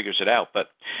help and figures it out. But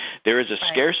there is a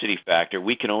scarcity factor.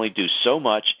 We can only do so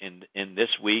much in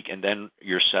this week, and then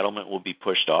your settlement will be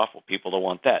pushed off. Well, people don't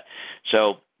want that.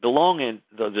 So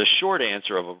the short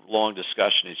answer of a long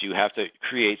discussion is you have to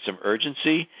create some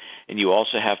urgency, and you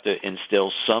also have to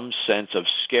instill some sense of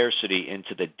scarcity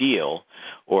into the deal,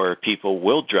 or people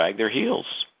will drag their heels.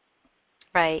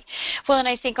 Right. Well, and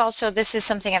I think also this is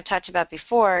something I've talked about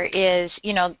before is,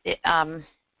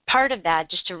 part of that,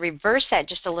 just to reverse that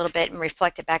just a little bit and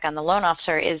reflect it back on the loan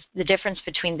officer, is the difference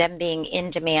between them being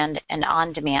in demand and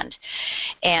on demand.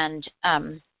 And,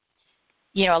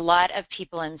 a lot of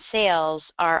people in sales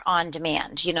are on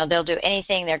demand. They'll do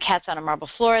anything. Their cat's on a marble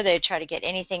floor. They try to get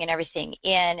anything and everything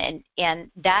in, and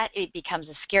that it becomes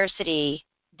a scarcity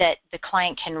that the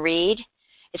client can read.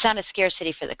 It's not a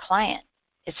scarcity for the client.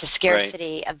 It's a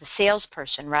scarcity of the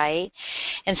salesperson, right?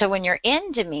 And so when you're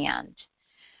in demand,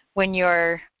 when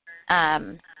you're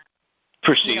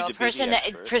perceived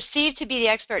to be the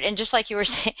expert, and just like you were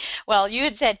saying, well, you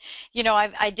had said,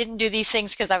 I didn't do these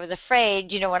things because I was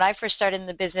afraid. When I first started in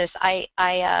the business, I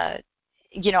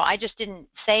just didn't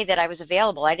say that I was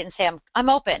available. I didn't say I'm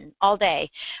open all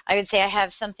day. I would say I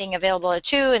have something available at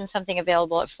 2 and something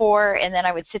available at 4, and then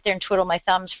I would sit there and twiddle my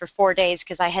thumbs for 4 days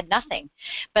because I had nothing.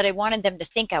 But I wanted them to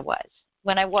think I was.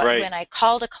 When I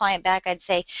called a client back, I'd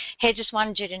say, hey, just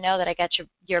wanted you to know that I got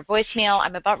your voicemail.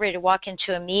 I'm about ready to walk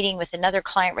into a meeting with another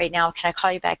client right now. Can I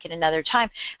call you back at another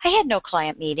time? I had no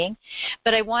client meeting,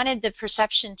 but I wanted the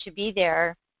perception to be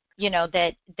there,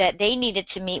 that they needed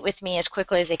to meet with me as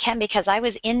quickly as they can because I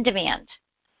was in demand.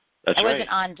 I wasn't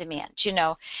on demand,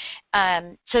 So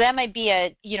that might be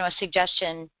a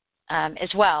suggestion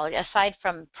as well, aside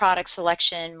from product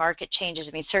selection, market changes.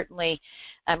 I mean, certainly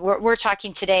we're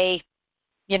talking today,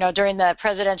 during the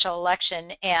presidential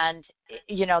election, and,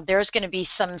 there's going to be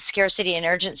some scarcity and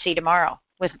urgency tomorrow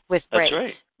with rates. That's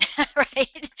right.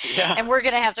 Right? Yeah. And we're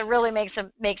going to have to really make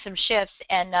some shifts.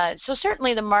 And so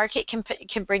certainly the market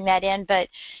can bring that in. But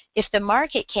if the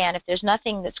market if there's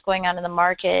nothing that's going on in the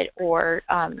market or,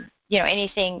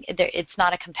 anything, it's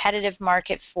not a competitive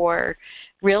market for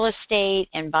real estate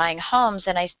and buying homes,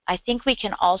 and I think we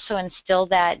can also instill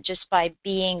that just by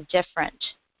being different.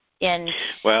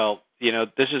 Well,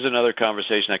 this is another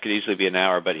conversation that could easily be an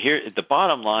hour, but here the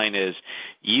bottom line is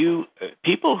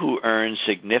people who earn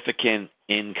significant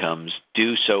incomes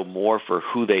do so more for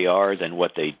who they are than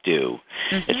what they do.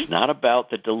 Mm-hmm. It's not about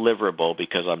the deliverable,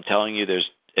 because I'm telling you there's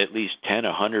at least 10,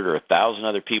 100, or 1,000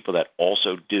 other people that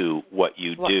also do what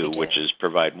you do, which is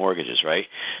provide mortgages, right?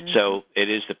 Mm-hmm. So it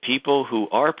is the people who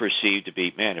are perceived to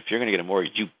be, man, if you're going to get a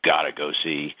mortgage, you got to go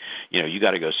see, you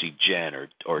got to go see Jen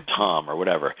or Tom or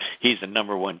whatever. He's the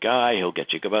number one guy. He'll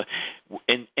get you.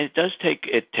 And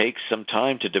it takes some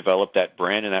time to develop that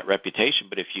brand and that reputation.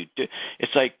 But if you do,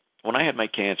 it's like when I had my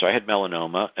cancer, I had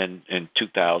melanoma in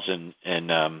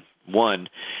 2001, one,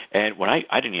 and when I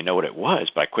didn't even know what it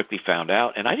was, but I quickly found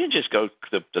out, and I didn't just go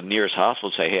to the nearest hospital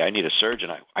and say, hey, I need a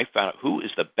surgeon. I found out who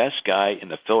is the best guy in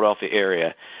the Philadelphia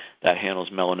area that handles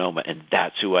melanoma, and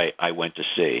that's who I went to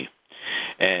see.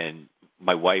 And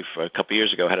my wife, a couple of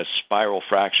years ago, had a spiral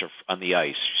fracture on the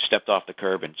ice. She stepped off the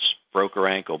curb and broke her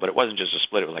ankle, but it wasn't just a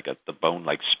split. It was like the bone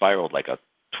spiraled like a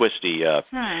twisty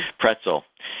pretzel.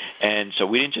 And so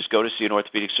we didn't just go to see an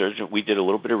orthopedic surgeon. We did a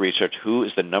little bit of research. Who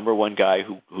is the number one guy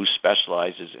who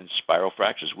specializes in spiral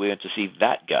fractures? We went to see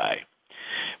that guy.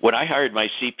 When I hired my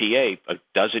CPA a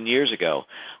dozen years ago,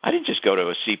 I didn't just go to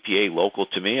a CPA local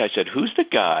to me. I said, who's the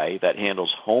guy that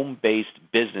handles home-based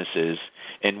businesses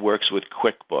and works with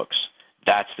QuickBooks?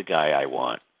 That's the guy I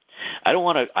want. I don't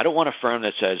want a firm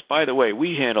that says, by the way,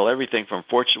 we handle everything from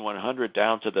Fortune 100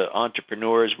 down to the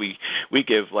entrepreneurs. We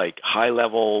give high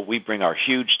level. We bring our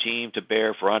huge team to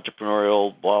bear for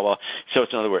entrepreneurial blah blah. So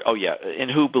it's another word. Oh yeah, and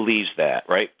who believes that,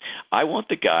 right? I want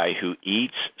the guy who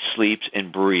eats, sleeps,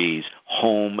 and breathes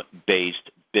home-based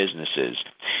businesses.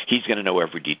 He's going to know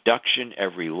every deduction,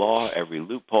 every law, every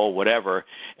loophole, whatever.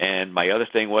 And my other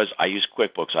thing was I use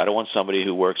QuickBooks. I don't want somebody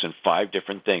who works in 5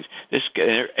 different things.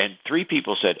 And 3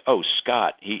 people said, "Oh,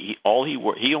 Scott, he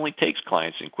only takes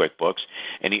clients in QuickBooks,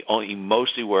 and he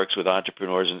mostly works with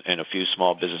entrepreneurs and a few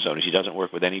small business owners. He doesn't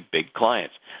work with any big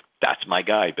clients." That's my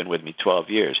guy. Been with me 12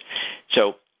 years.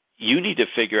 So you need to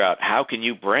figure out how can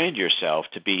you brand yourself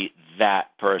to be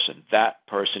that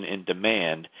person in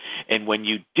demand. And when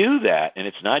you do that, and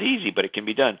it's not easy, but it can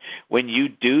be done, when you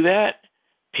do that,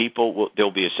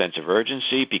 there'll be a sense of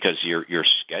urgency because your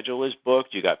schedule is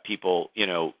booked. You got people,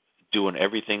 doing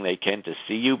everything they can to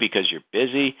see you because you're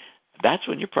busy. That's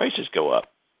when your prices go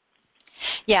up.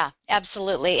 Yeah,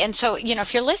 absolutely. And so,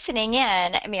 if you're listening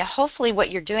in, hopefully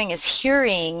what you're doing is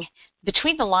hearing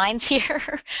between the lines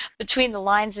here, between the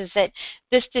lines is that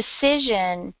this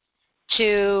decision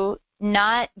to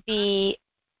not be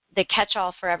the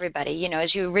catch-all for everybody,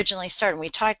 as you originally started,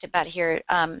 we talked about here,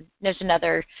 there's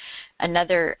another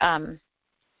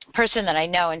person that I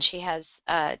know, and she has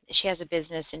a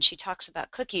business, and she talks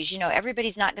about cookies.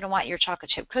 Everybody's not going to want your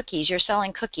chocolate chip cookies. You're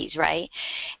selling cookies, right?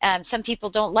 Some people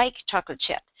don't like chocolate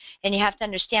chip, and you have to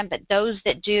understand, but those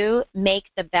that do make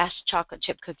the best chocolate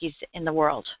chip cookies in the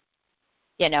world.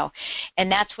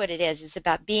 And that's what it is. It's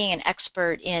about being an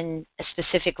expert in a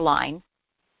specific line.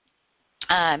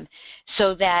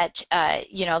 So that,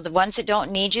 the ones that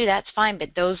don't need you, that's fine, but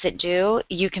those that do,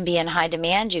 you can be in high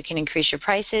demand, you can increase your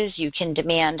prices, you can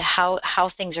demand how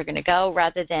things are going to go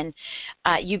rather than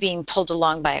you being pulled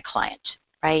along by a client,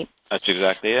 right? That's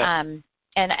exactly it. And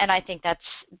I think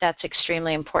that's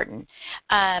extremely important.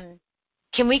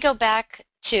 Can we go back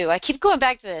to, I keep going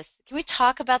back to this, can we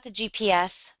talk about the GPS?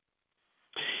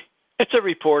 It's a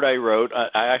report I wrote.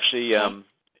 I actually,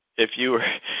 if you were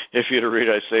to read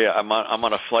it, I say I'm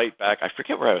on a flight back. I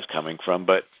forget where I was coming from,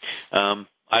 but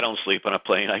I don't sleep on a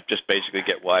plane. I just basically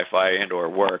get Wi-Fi and or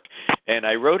work. And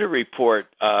I wrote a report,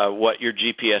 what your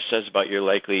GPS says about your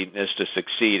likeliness to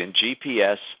succeed. And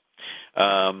GPS,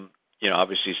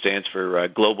 obviously stands for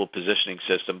Global Positioning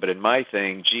System, but in my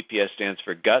thing, GPS stands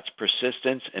for Guts,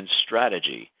 Persistence, and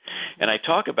Strategy. And I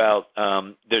talk about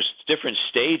there's different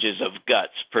stages of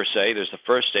guts, per se. There's the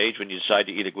first stage when you decide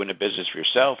to either go into business for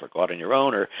yourself or go out on your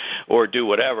own or do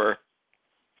whatever.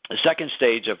 The second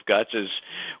stage of guts is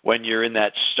when you're in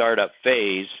that startup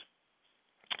phase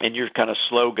and you're kind of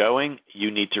slow going.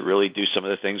 You need to really do some of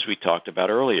the things we talked about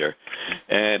earlier.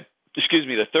 And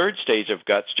the third stage of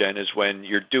guts, Jen, is when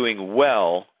you're doing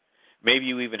well. Maybe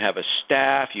you even have a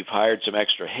staff, you've hired some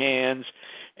extra hands,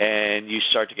 and you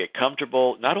start to get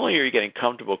comfortable. Not only are you getting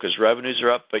comfortable because revenues are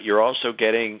up, but you're also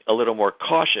getting a little more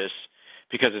cautious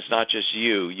because it's not just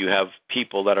you. You have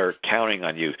people that are counting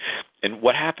on you. And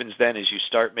what happens then is you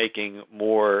start making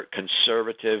more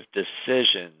conservative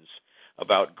decisions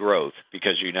about growth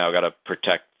because you now got to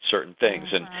protect certain things.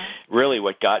 And really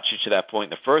what got you to that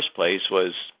point in the first place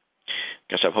was, I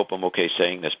guess I hope I'm okay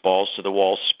saying this, balls to the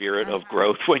wall spirit of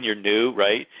growth when you're new,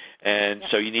 right? And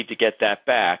so you need to get that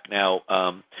back. Now,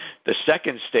 the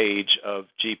second stage of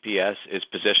GPS is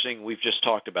positioning. We've just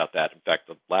talked about that. In fact,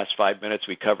 the last 5 minutes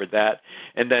we covered that.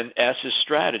 And then S is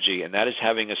strategy, and that is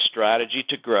having a strategy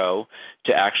to grow,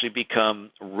 to actually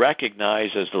become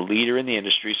recognized as the leader in the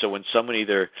industry. So when someone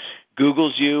either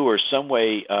Googles you or some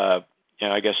way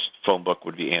I guess phone book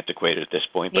would be antiquated at this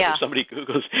point, but Yeah. if somebody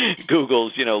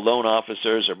Googles, loan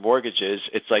officers or mortgages,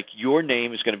 it's like your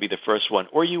name is going to be the first one.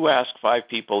 Or you ask 5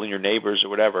 people and your neighbors or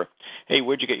whatever, hey,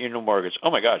 where'd you get your new mortgage? Oh,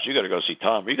 my gosh, you got to go see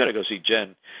Tom. Or you got to go see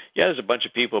Jen. Yeah, there's a bunch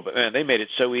of people, but, man, they made it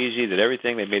so easy that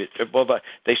everything, they made it, well, but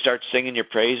they start singing your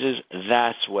praises.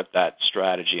 That's what that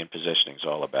strategy and positioning is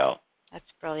all about.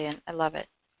 That's brilliant. I love it.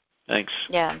 Thanks.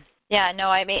 Yeah. Yeah,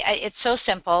 no, it's so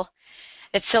simple.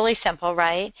 It's silly simple,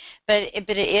 right? But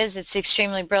it's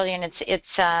extremely brilliant.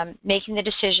 It's making the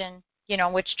decision,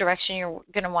 which direction you're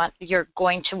going to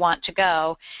want to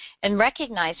go, and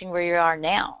recognizing where you are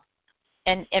now,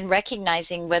 and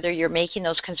recognizing whether you're making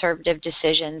those conservative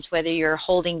decisions, whether you're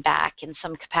holding back in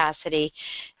some capacity,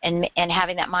 and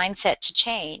having that mindset to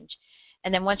change.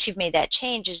 And then once you've made that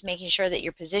change, is making sure that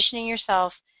you're positioning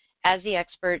yourself as the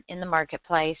expert in the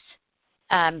marketplace.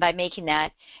 By making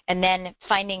that, and then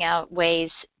finding out ways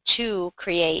to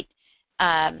create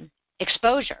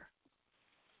exposure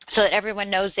so that everyone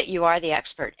knows that you are the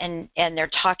expert, and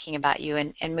they're talking about you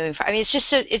and moving forward. I mean,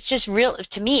 it's just real.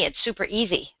 To me, it's super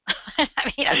easy.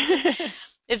 I mean,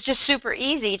 it's just super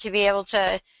easy to be able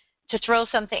to throw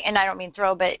something, and I don't mean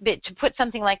throw, but to put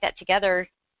something like that together,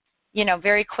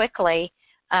 very quickly.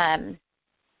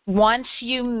 Once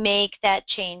you make that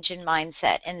change in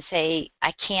mindset and say,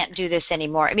 I can't do this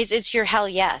anymore. I mean, it's your hell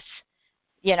yes.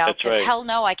 That's right. Hell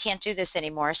no, I can't do this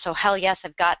anymore. So hell yes,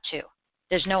 I've got to.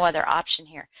 There's no other option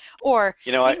here. Or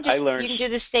I learned, you can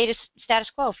do the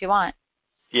status quo if you want.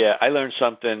 Yeah, I learned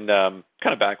something kind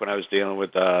of back when I was dealing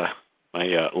with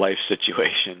my life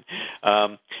situation.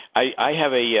 I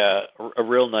have a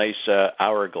real nice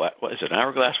hourglass. What is it? An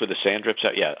hourglass with the sand drips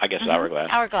out? Yeah, I guess hourglass.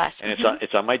 Hourglass. And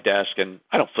it's on my desk, and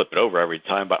I don't flip it over every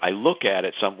time, but I look at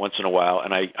it once in a while,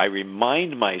 and I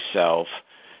remind myself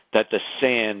that the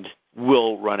sand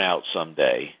will run out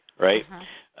someday, right?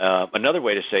 Another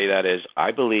way to say that is,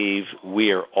 I believe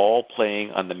we are all playing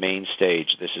on the main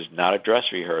stage. This is not a dress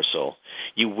rehearsal.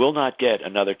 You will not get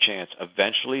another chance.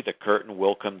 Eventually, the curtain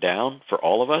will come down for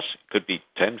all of us. It could be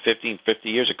 10, 15, 50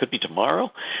 years. It could be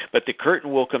tomorrow. But the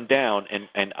curtain will come down,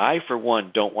 and I, for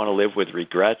one, don't want to live with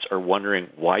regrets or wondering,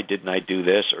 why didn't I do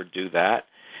this or do that?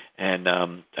 And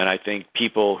I think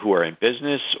people who are in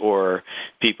business or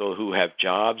people who have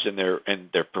jobs and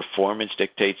their performance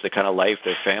dictates the kind of life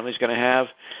their family's going to have.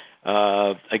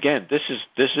 Again, this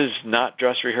is not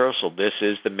dress rehearsal. This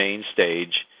is the main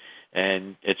stage,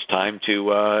 and it's time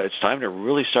to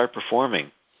really start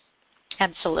performing.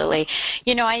 Absolutely.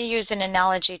 I use an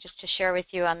analogy just to share with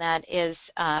you on that is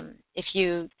if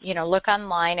you look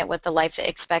online at what the life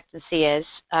expectancy is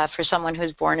for someone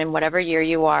who's born in whatever year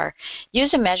you are,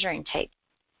 use a measuring tape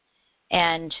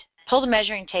and pull the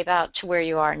measuring tape out to where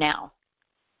you are now,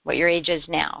 what your age is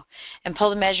now, and pull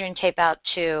the measuring tape out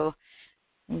to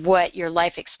what your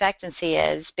life expectancy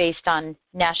is based on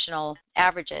national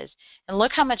averages, and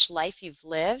look how much life you've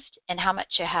lived and how much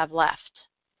you have left.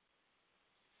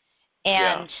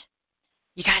 And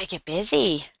you got to get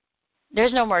busy.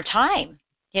 There's no more time.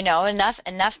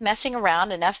 Enough messing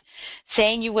around, enough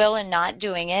saying you will and not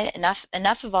doing it,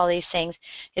 enough of all these things.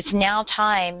 It's now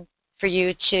time for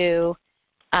you to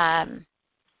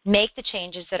make the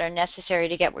changes that are necessary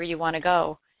to get where you want to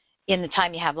go in the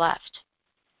time you have left.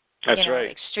 That's right.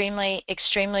 Extremely,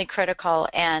 extremely critical.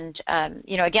 And,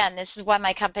 again, this is why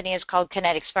my company is called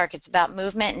Kinetic Spark. It's about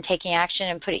movement and taking action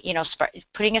and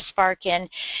putting a spark in,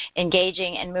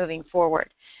 engaging and moving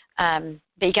forward.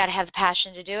 But you got to have the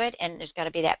passion to do it, and there's got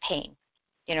to be that pain,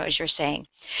 as you're saying.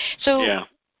 So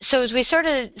as we sort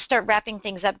of start wrapping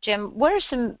things up, Jim, what are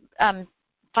some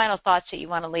final thoughts that you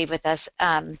want to leave with us?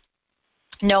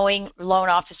 Knowing loan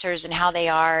officers and how they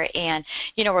are, and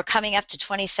we're coming up to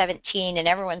 2017, and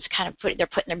everyone's kind of putting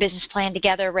their business plan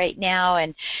together right now.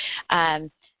 And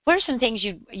what are some things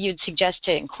you'd suggest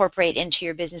to incorporate into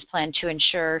your business plan to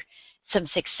ensure some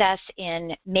success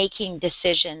in making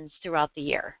decisions throughout the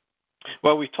year?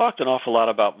 Well, we've talked an awful lot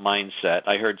about mindset.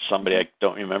 I heard somebody, I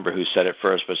don't remember who said it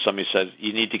first, but somebody said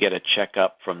you need to get a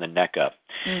checkup from the neck up.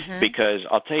 Because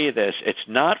I'll tell you this, it's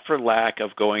not for lack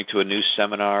of going to a new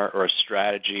seminar or a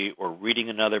strategy or reading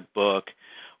another book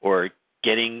or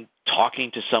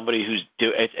talking to somebody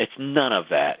it's none of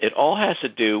that. It all has to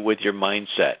do with your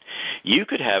mindset. You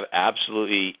could have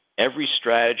absolutely every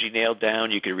strategy nailed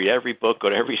down. You could read every book, go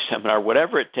to every seminar,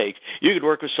 whatever it takes. You could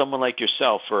work with someone like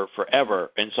yourself for forever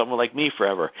and someone like me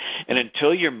forever. And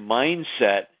until your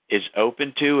mindset is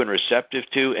open to and receptive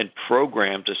to and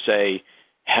programmed to say,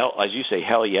 hell, as you say,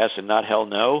 hell yes and not hell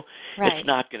no,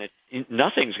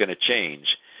 nothing's going to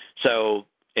change. So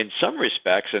in some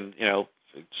respects, and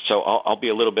so I'll be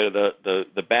a little bit of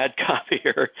the bad cop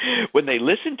here. When they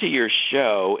listen to your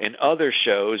show and other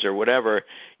shows or whatever,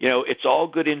 it's all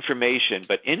good information,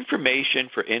 but information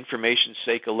for information's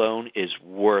sake alone is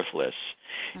worthless.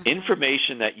 Mm-hmm.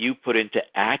 Information that you put into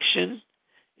action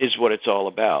is what it's all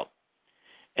about.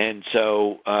 And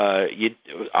so, I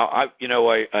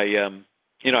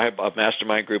have a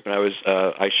mastermind group, and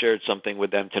I shared something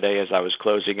with them today as I was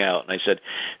closing out, and I said,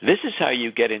 this is how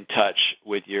you get in touch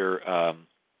with your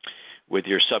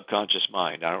subconscious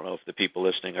mind. I don't know if the people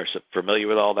listening are familiar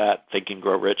with all that Think and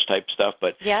Grow Rich type stuff,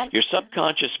 but your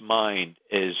subconscious mind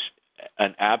is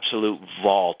an absolute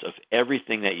vault of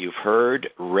everything that you've heard,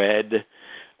 read,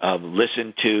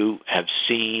 listened to, have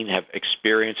seen, have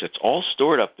experienced. It's all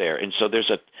stored up there. And so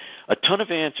there's a ton of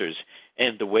answers.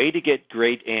 And the way to get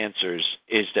great answers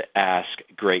is to ask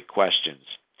great questions.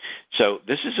 So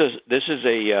this is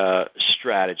a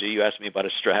strategy. You asked me about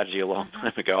a strategy a long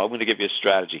time ago. I'm going to give you a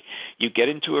strategy. You get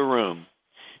into a room.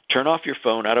 Turn off your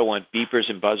phone. I don't want beepers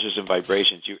and buzzers and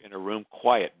vibrations. You're in a room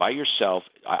quiet by yourself.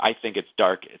 I think it's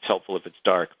dark. It's helpful if it's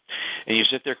dark. And you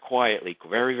sit there quietly,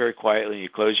 very, very quietly, and you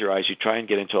close your eyes. You try and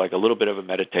get into like a little bit of a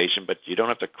meditation, but you don't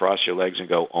have to cross your legs and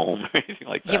go om or anything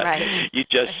like that. Right. You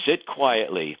just sit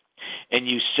quietly, and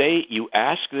you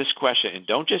ask this question, and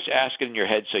don't just ask it in your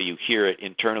head so you hear it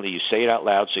internally. You say it out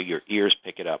loud so your ears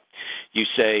pick it up. You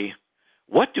say,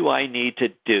 what do I need to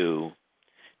do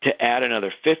to add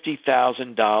another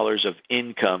 $50,000 of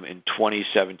income in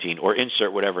 2017, or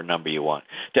insert whatever number you want,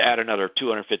 to add another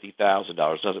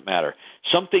 $250,000, doesn't matter.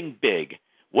 Something big.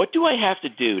 What do I have to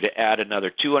do to add another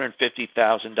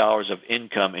 $250,000 of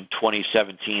income in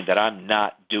 2017 that I'm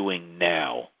not doing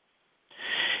now?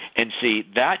 And see,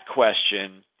 that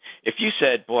question, if you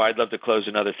said, boy, I'd love to close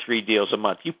another 3 deals a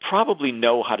month, you probably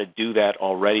know how to do that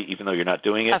already, even though you're not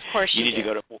doing it. Of course you do. You need to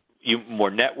go to more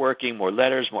networking, more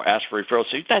letters, more ask for referrals.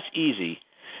 So that's easy.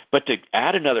 But to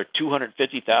add another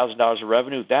 $250,000 of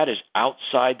revenue, that is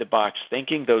outside the box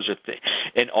thinking. Those are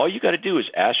and all you got to do is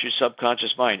ask your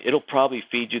subconscious mind. It'll probably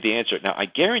feed you the answer. Now, I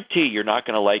guarantee you're not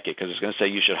going to like it because it's going to say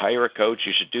you should hire a coach,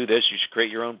 you should do this, you should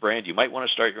create your own brand, you might want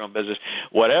to start your own business,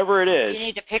 whatever it is. You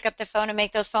need to pick up the phone and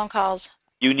make those phone calls.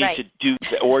 You need to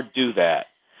do that.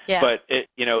 Yeah. But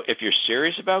if you're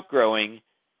serious about growing,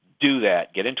 do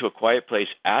that. Get into a quiet place.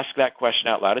 Ask that question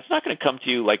out loud. It's not going to come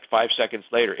to you like 5 seconds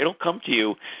later. It'll come to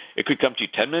you. It could come to you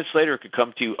 10 minutes later. It could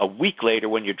come to you a week later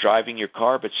when you're driving your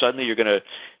car, but suddenly you're going to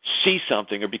see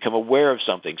something or become aware of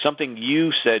something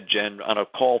you said, Jen, on a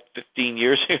call 15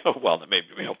 years ago, well, maybe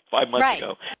 5 months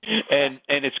ago, and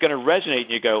it's going to resonate,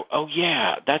 and you go, oh,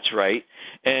 yeah, that's right.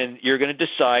 And you're going to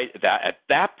decide that at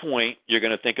that point, you're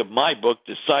going to think of my book,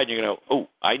 Decide, and you're going to go, oh,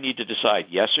 I need to decide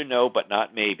yes or no, but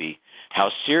not maybe.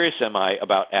 How serious am I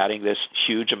about adding this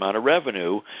huge amount of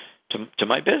revenue to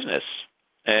my business?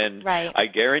 And I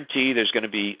guarantee there's going to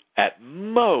be at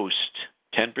most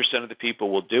 10% of the people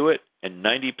will do it, and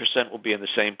 90% will be in the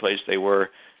same place they were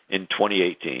in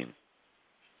 2018.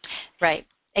 Right,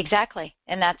 exactly.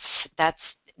 And that's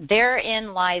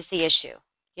therein lies the issue,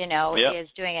 is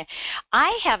doing it.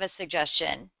 I have a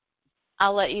suggestion.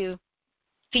 I'll let you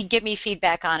give me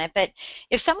feedback on it. But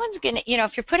if someone's going to,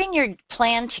 if you're putting your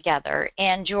plan together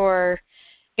and you're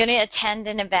going to attend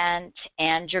an event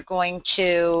and you're going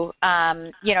to,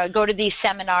 go to these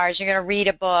seminars, you're going to read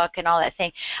a book and all that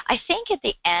thing, I think at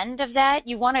the end of that,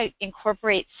 you want to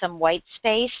incorporate some white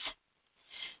space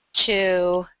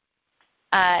to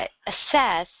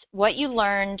assess what you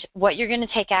learned, what you're going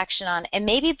to take action on, and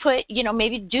maybe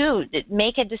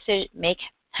make a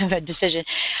decision,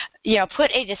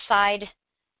 put a decide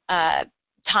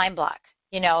time block,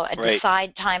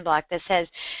 decide time block that says,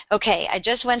 okay, I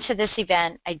just went to this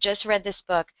event, I just read this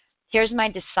book, here's my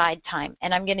decide time,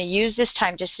 and I'm going to use this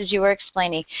time just as you were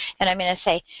explaining, and I'm going to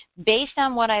say, based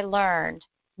on what I learned,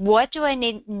 what do I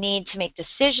need to make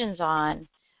decisions on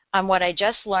what I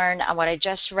just learned, on what I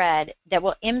just read, that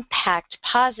will impact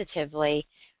positively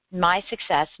my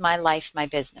success, my life, my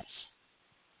business.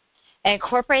 And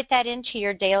incorporate that into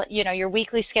your daily, your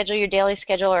weekly schedule, your daily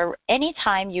schedule, or any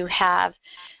time you have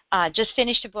just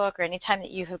finished a book, or any time that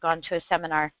you have gone to a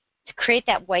seminar, to create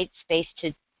that white space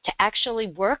to actually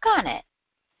work on it,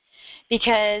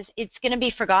 because it's going to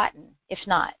be forgotten if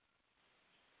not.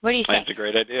 What do you think? That's a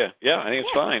great idea. Yeah, I think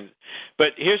it's fine.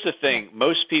 But here's the thing.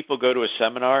 Most people go to a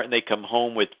seminar and they come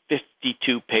home with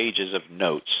 52 pages of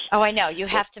notes. Oh, I know. You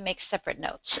have to make separate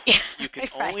notes. You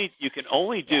can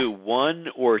only do 1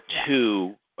 or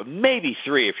 2, maybe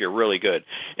 3 if you're really good.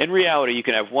 In reality, you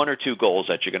can have 1 or 2 goals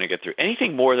that you're going to get through.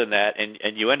 Anything more than that,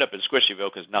 and you end up in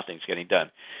Squishyville because nothing's getting done.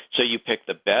 So you pick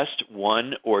the best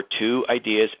 1 or 2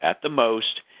 ideas at the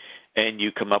most, and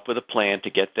you come up with a plan to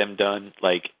get them done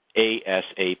like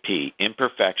ASAP.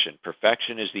 Imperfection.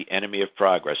 Perfection is the enemy of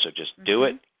progress. So just do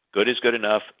it. Good is good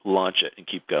enough. Launch it and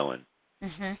keep going.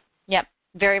 Yep.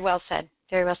 Very well said.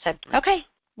 Very well said. Okay.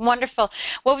 Wonderful.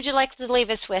 What would you like to leave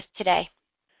us with today?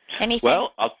 Anything?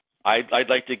 Well, I'd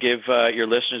like to give your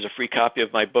listeners a free copy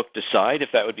of my book, Decide, if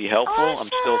that would be helpful. Awesome.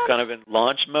 I'm still kind of in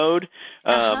launch mode.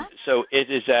 So it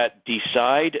is at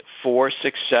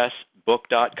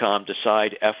decideforsuccessbook.com,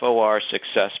 decide, F-O-R,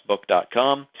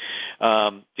 successbook.com.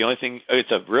 The only thing,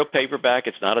 it's a real paperback.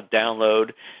 It's not a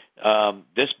download.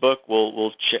 This book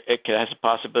it has a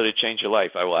possibility to change your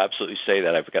life. I will absolutely say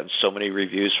that. I've gotten so many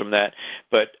reviews from that.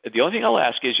 But the only thing I'll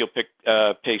ask is you'll pay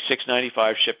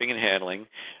 $6.95 shipping and handling.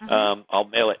 I'll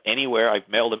mail it anywhere. I've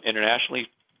mailed them internationally.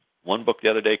 One book the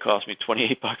other day cost me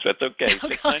 $28. That's okay.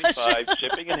 $6.95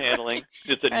 shipping and handling.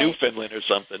 Just a Newfoundland or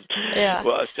something. Yeah.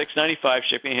 Well, $6.95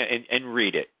 shipping and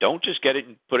read it. Don't just get it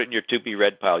and put it in your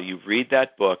to-be-read pile. You read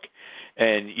that book,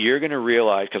 and you're going to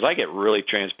realize, because I get really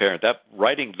transparent, that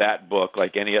writing that book,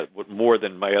 like any other, more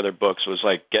than my other books, was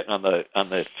like getting on the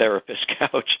therapist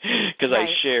couch, because I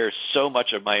share so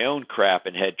much of my own crap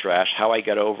and head trash, how I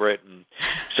got over it. And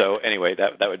so anyway,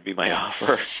 that would be my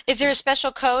offer. Is there a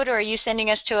special code, or are you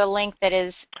sending us to a link that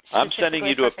is? I'm sending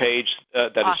you to a page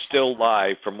that is still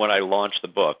live from when I launched the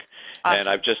book, and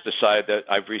I've just decided that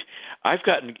I've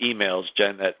gotten emails,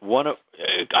 Jen, that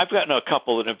I've gotten a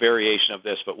couple in a variation of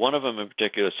this, but one of them in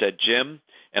particular said, Jim,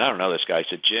 and I don't know this guy,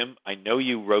 said, Jim, I know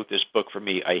you wrote this book for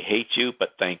me. I hate you,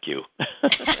 but thank you.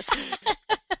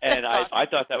 And I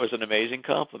thought that was an amazing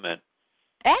compliment.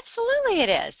 Absolutely it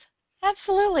is.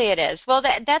 Absolutely it is. Well,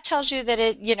 that tells you that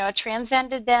it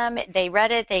transcended them. They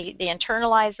read it, they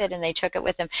internalized it, and they took it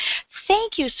with them.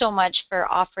 Thank you so much for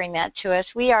offering that to us.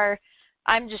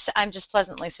 I'm just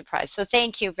pleasantly surprised. So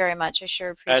thank you very much. I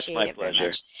sure appreciate it very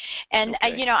much. And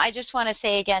I just want to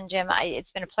say again, Jim,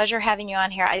 it's been a pleasure having you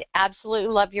on here. I absolutely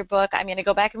love your book. I'm going to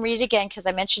go back and read it again because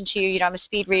I mentioned to you, I'm a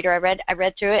speed reader. I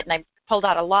read through it and I pulled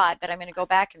out a lot, but I'm going to go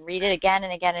back and read it again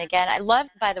and again and again. I love,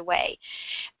 by the way,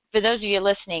 for those of you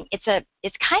listening, it's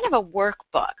kind of a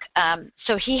workbook.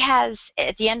 So he has,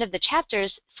 at the end of the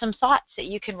chapters, some thoughts that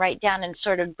you can write down and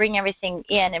sort of bring everything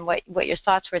in and what your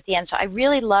thoughts were at the end. So I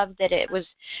really loved that it was.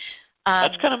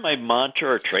 That's kind of my mantra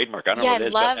or trademark. I don't know what it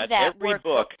is, but at every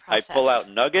book, process. I pull out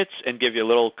nuggets and give you a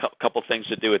little couple things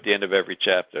to do at the end of every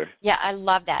chapter. Yeah, I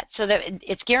love that. So that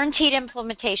it's guaranteed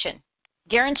implementation.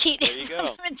 Guaranteed there you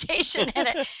implementation in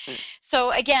it.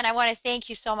 So again, I want to thank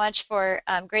you so much for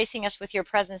gracing us with your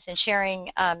presence and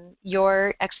sharing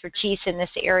your expertise in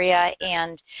this area.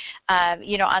 And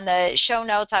on the show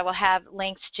notes, I will have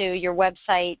links to your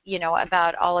website,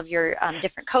 about all of your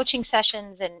different coaching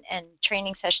sessions and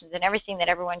training sessions and everything that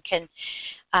everyone can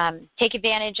take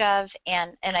advantage of.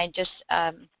 And I just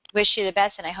wish you the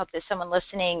best, and I hope that someone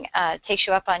listening takes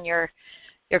you up on your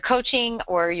coaching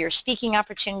or your speaking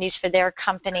opportunities for their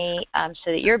company,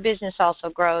 so that your business also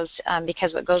grows,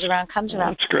 because what goes around comes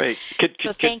around. That's great.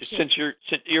 Thank you. Since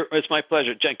it's my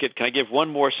pleasure. Jen, can I give one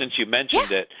more since you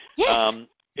mentioned it? Yeah.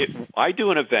 I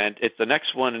do an event. It's the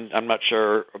next one. I'm not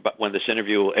sure about when this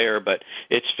interview will air, but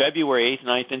it's February 8th,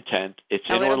 9th, and 10th. It's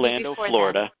in Orlando,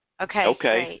 Florida. Then. Okay.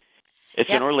 Great. It's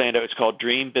in Orlando. It's called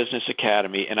Dream Business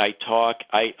Academy, and I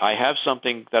have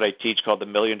something that I teach called the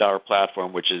 $1 Million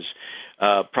Platform, which is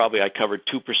probably I covered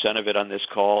 2% of it on this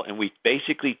call, and we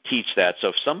basically teach that. So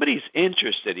if somebody's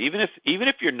interested, even if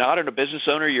you're not a business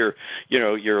owner, you're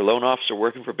a loan officer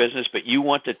working for business, but you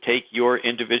want to take your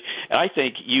individual, and I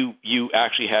think you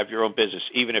actually have your own business,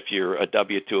 even if you're a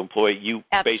W-2 employee, you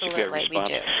basically are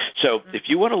responsible. So if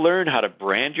you want to learn how to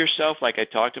brand yourself, like I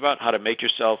talked about, how to make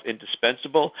yourself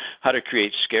indispensable, how to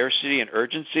create scarcity and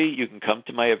urgency, you can come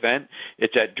to my event.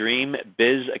 It's at Dream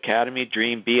Biz Academy,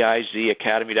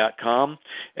 dreambizacademy.com.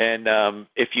 And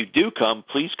if you do come,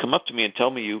 please come up to me and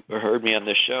tell me you heard me on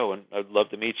this show, and I'd love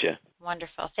to meet you.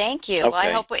 Wonderful. Thank you. Okay. Well,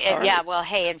 I hope right. Well,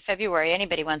 hey, in February,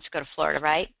 anybody wants to go to Florida,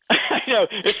 right? I know,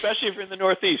 especially if you're in the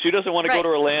Northeast. Who doesn't want to go to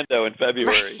Orlando in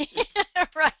February?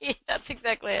 Right. That's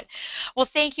exactly it. Well,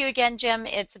 thank you again, Jim.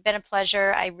 It's been a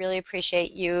pleasure. I really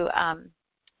appreciate you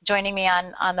joining me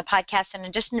on the podcast.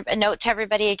 And just a note to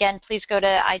everybody, again, please go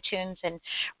to iTunes and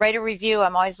write a review.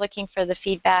 I'm always looking for the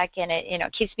feedback, and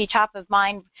it keeps me top of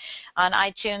mind on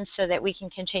iTunes so that we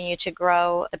can continue to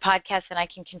grow the podcast and I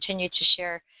can continue to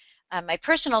share my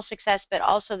personal success, but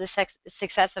also the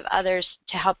success of others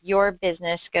to help your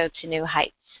business go to new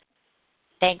heights.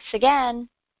 Thanks again.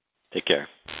 Take care.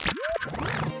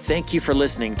 Thank you for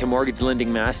listening to Mortgage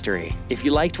Lending Mastery. If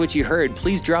you liked what you heard,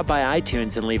 please drop by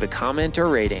iTunes and leave a comment or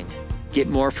rating. Get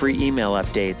more free email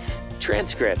updates.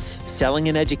 transcripts, selling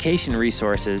and education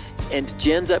resources, and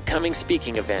Jen's upcoming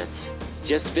speaking events.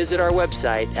 Just visit our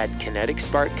website at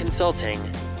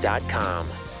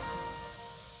kineticsparkconsulting.com.